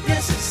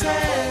 Yes, it's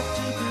sad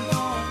to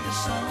belong to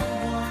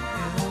someone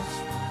else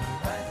when the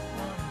right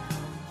one comes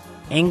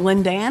along.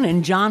 England Dan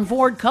and John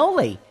Ford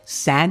Coley,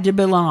 Sad to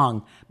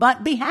Belong.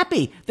 But be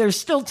happy, there's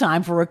still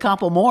time for a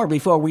couple more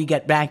before we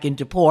get back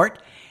into port.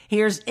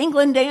 Here's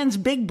England Dan's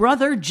big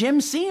brother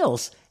Jim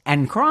Seals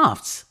and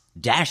Crofts,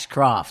 Dash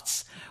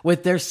Crofts.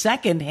 With their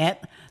second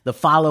hit, the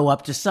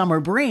follow-up to Summer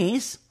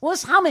Breeze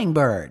was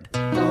Hummingbird.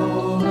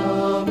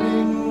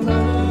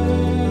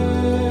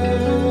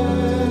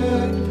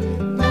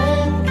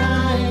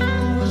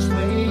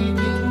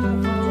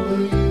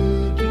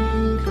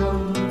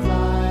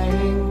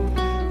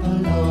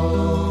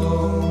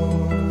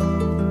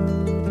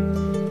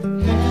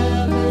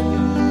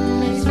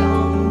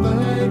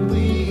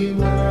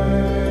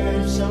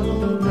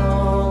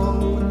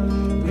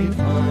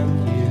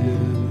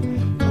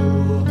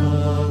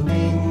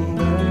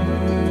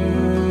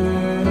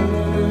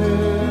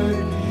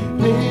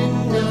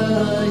 Window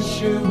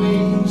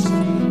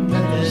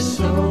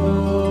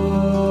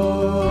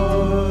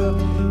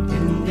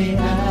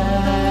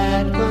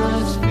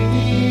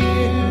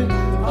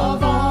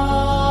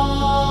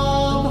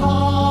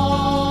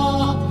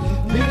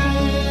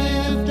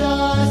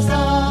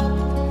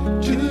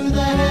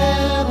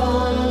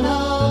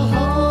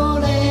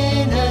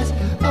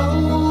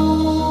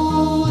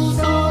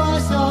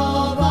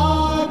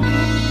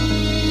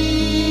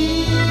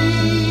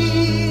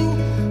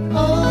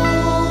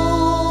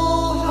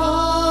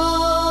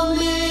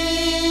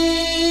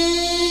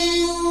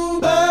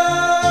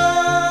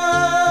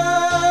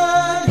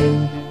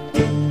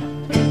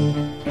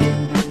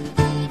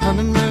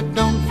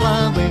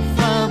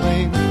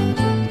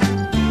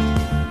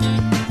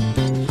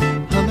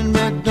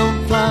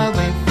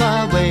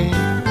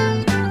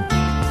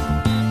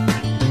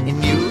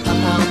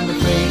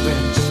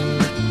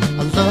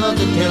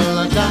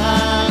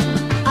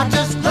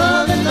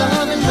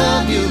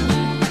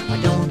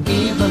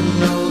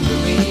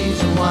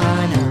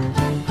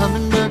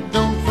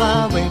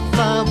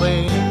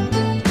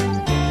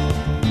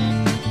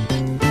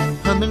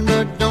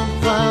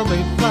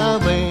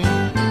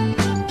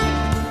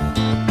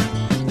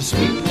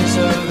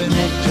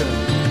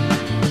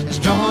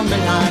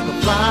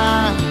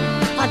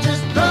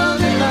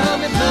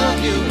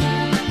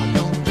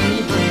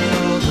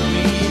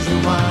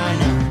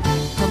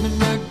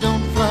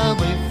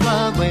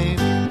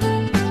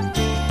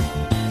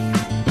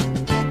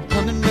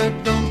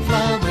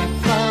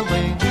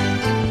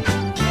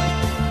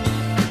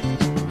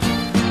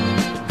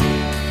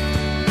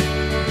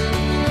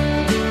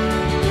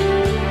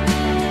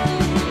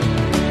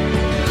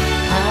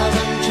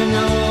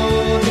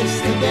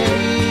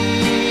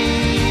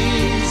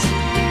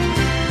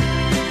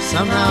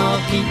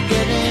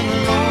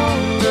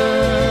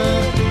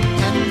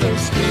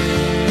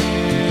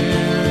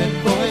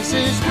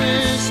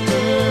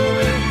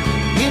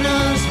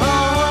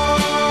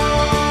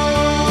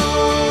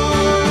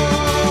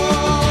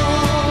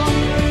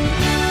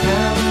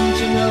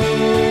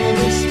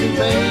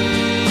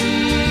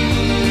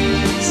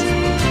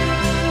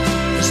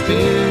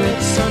spirit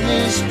sun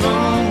is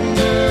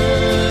stronger,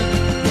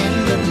 and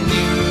the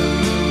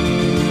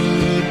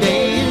new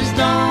day is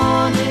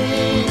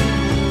dawning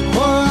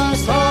for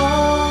us all.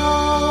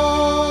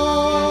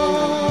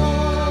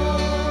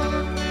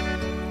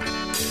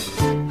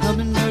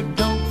 Hummingbird,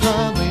 don't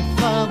fly away,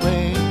 fly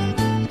away.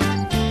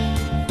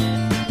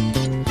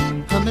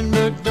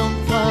 Hummingbird, don't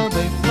fly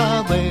away, fly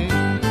away.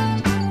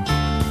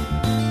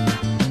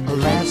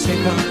 Alas,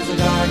 here comes the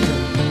gardener.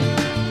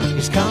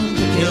 He's come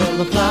to kill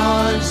the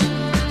flowers.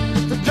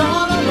 The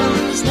dawn of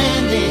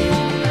understanding,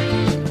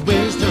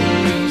 wisdom,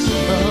 peace,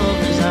 and love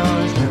is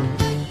ours now.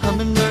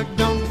 Hummingbird,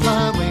 don't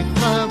fly away,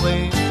 fly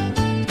away.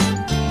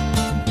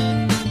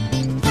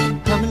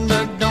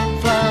 Hummingbird, don't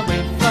fly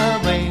away, fly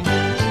away.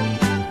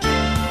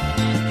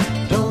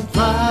 Don't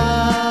fly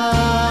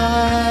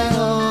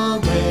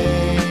away.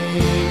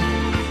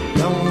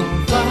 Don't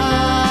fly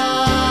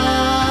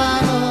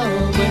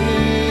away.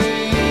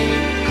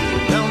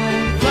 Don't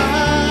fly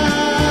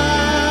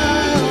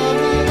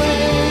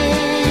away.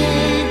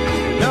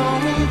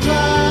 Don't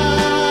fly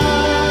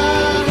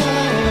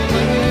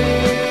away.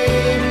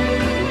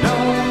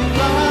 Don't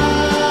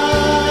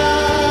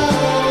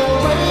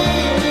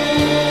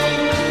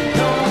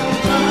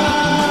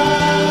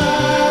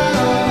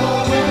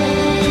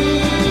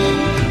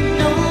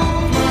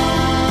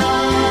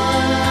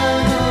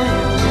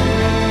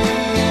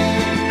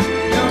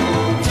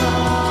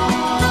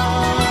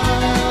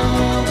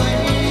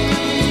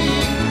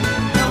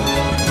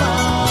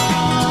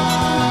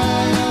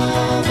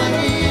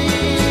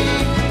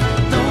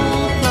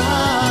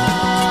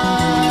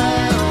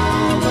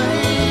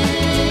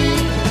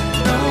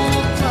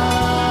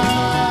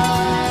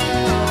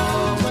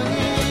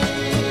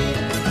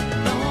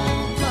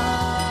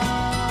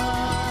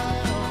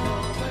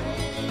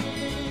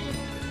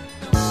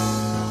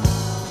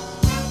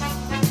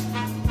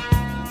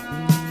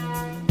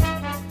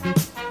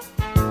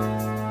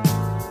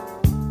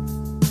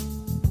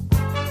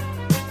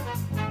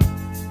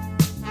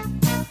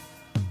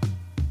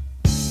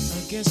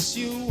Guess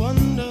you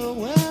wonder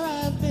where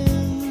I've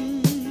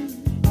been.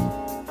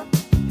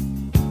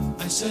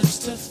 I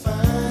searched to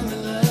find the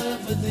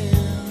love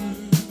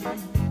within.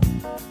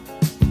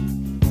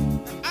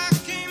 I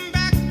came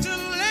back to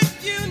let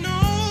you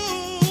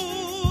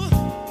know.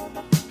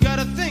 Got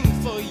a thing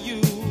for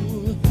you,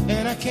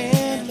 and I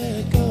can't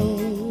let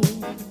go.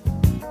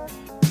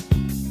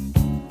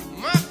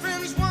 My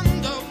friends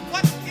wonder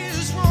what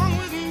is wrong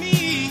with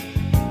me,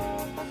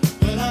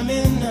 but I'm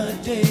in a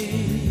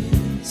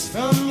daze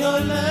from your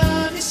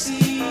love, you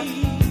see.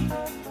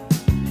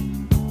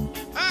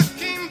 I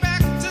came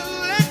back to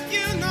let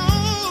you know.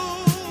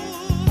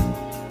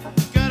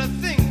 Got a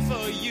thing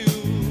for you,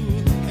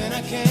 and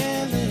I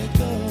can't let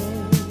go.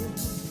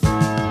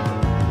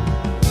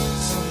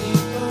 Some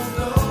people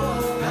go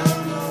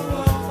around the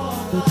world for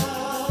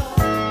love,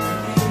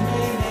 and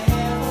they may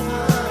never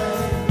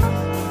find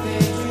what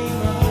they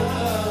dream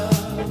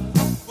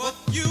of. What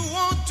you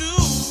won't do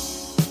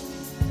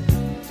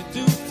to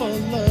do for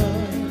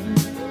love.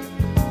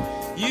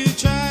 You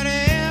tried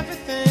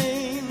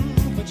everything,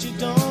 but you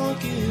don't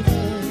give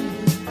up.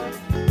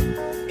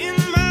 In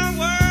my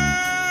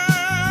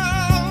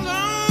world,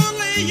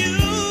 only you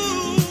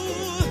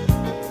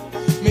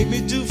make me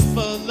do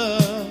for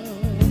love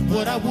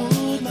what I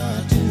would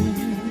not do.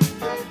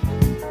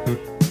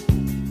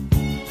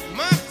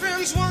 My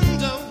friends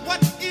wonder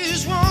what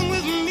is wrong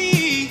with me,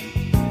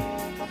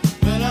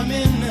 but I'm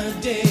in a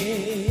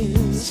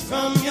daze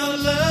from your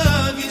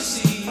love, you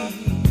see.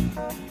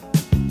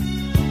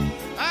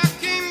 I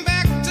came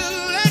back to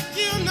let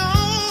you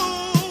know.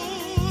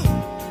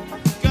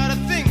 Got a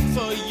thing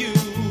for you,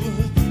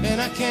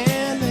 and I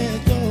can't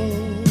let go.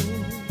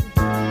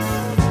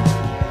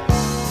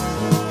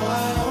 Oh,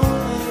 I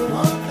only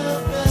want the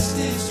best,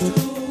 it's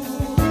true.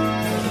 I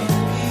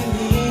can't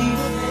believe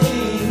the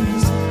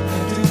things I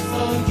do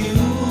for you.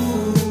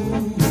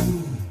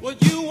 What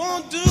you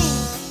won't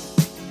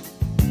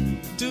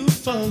do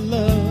for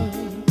love.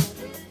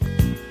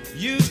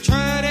 You've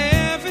tried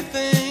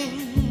everything,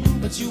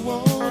 but you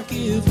won't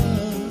give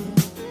up.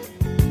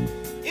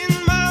 In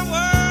my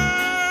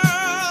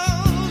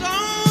world,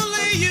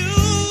 only you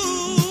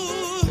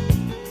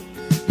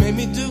made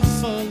me do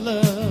for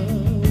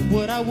love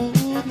what I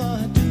would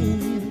not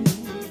do.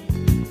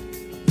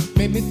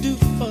 Made me do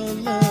for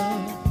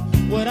love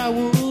what I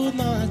would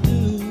not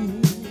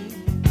do.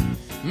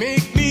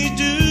 Make me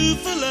do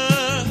for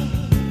love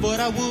what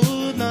I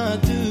would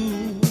not do.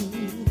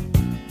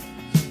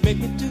 Make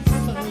me do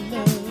for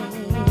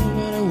love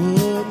what I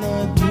would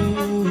not do.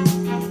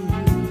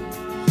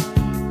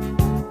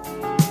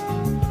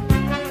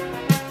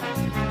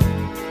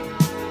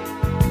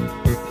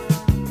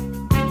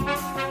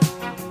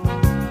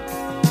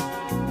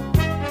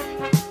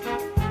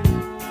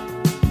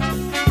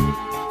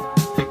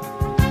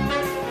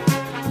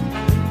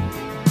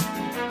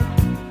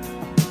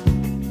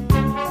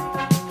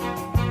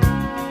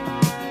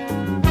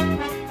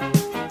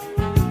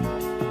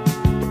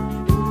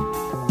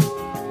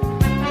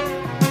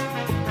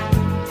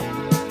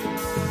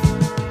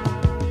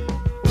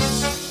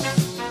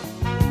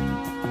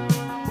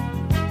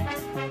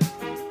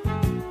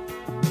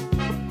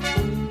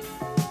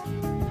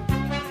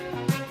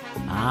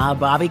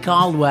 Bobby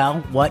Caldwell,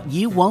 What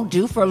You Won't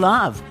Do for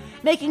Love,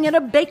 making it a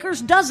baker's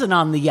dozen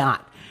on the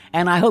yacht.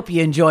 And I hope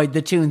you enjoyed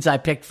the tunes I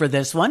picked for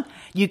this one.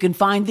 You can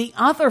find the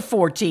other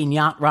 14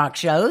 Yacht Rock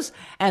shows,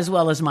 as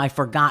well as my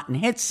Forgotten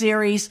Hits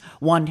series,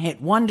 One Hit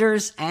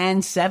Wonders,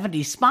 and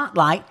 70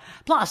 Spotlight,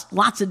 plus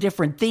lots of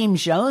different theme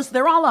shows.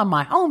 They're all on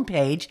my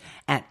homepage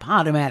at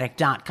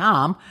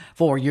Podomatic.com.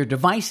 For your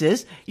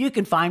devices, you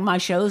can find my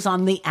shows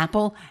on the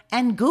Apple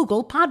and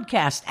Google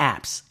podcast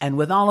apps. And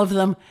with all of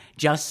them,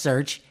 just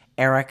search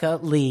Erica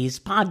Lee's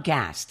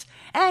Podcast.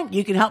 And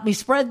you can help me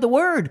spread the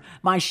word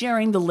by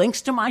sharing the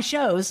links to my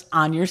shows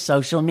on your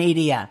social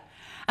media.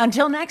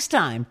 Until next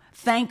time,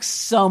 thanks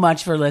so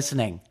much for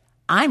listening.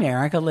 I'm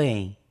Erica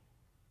Lee.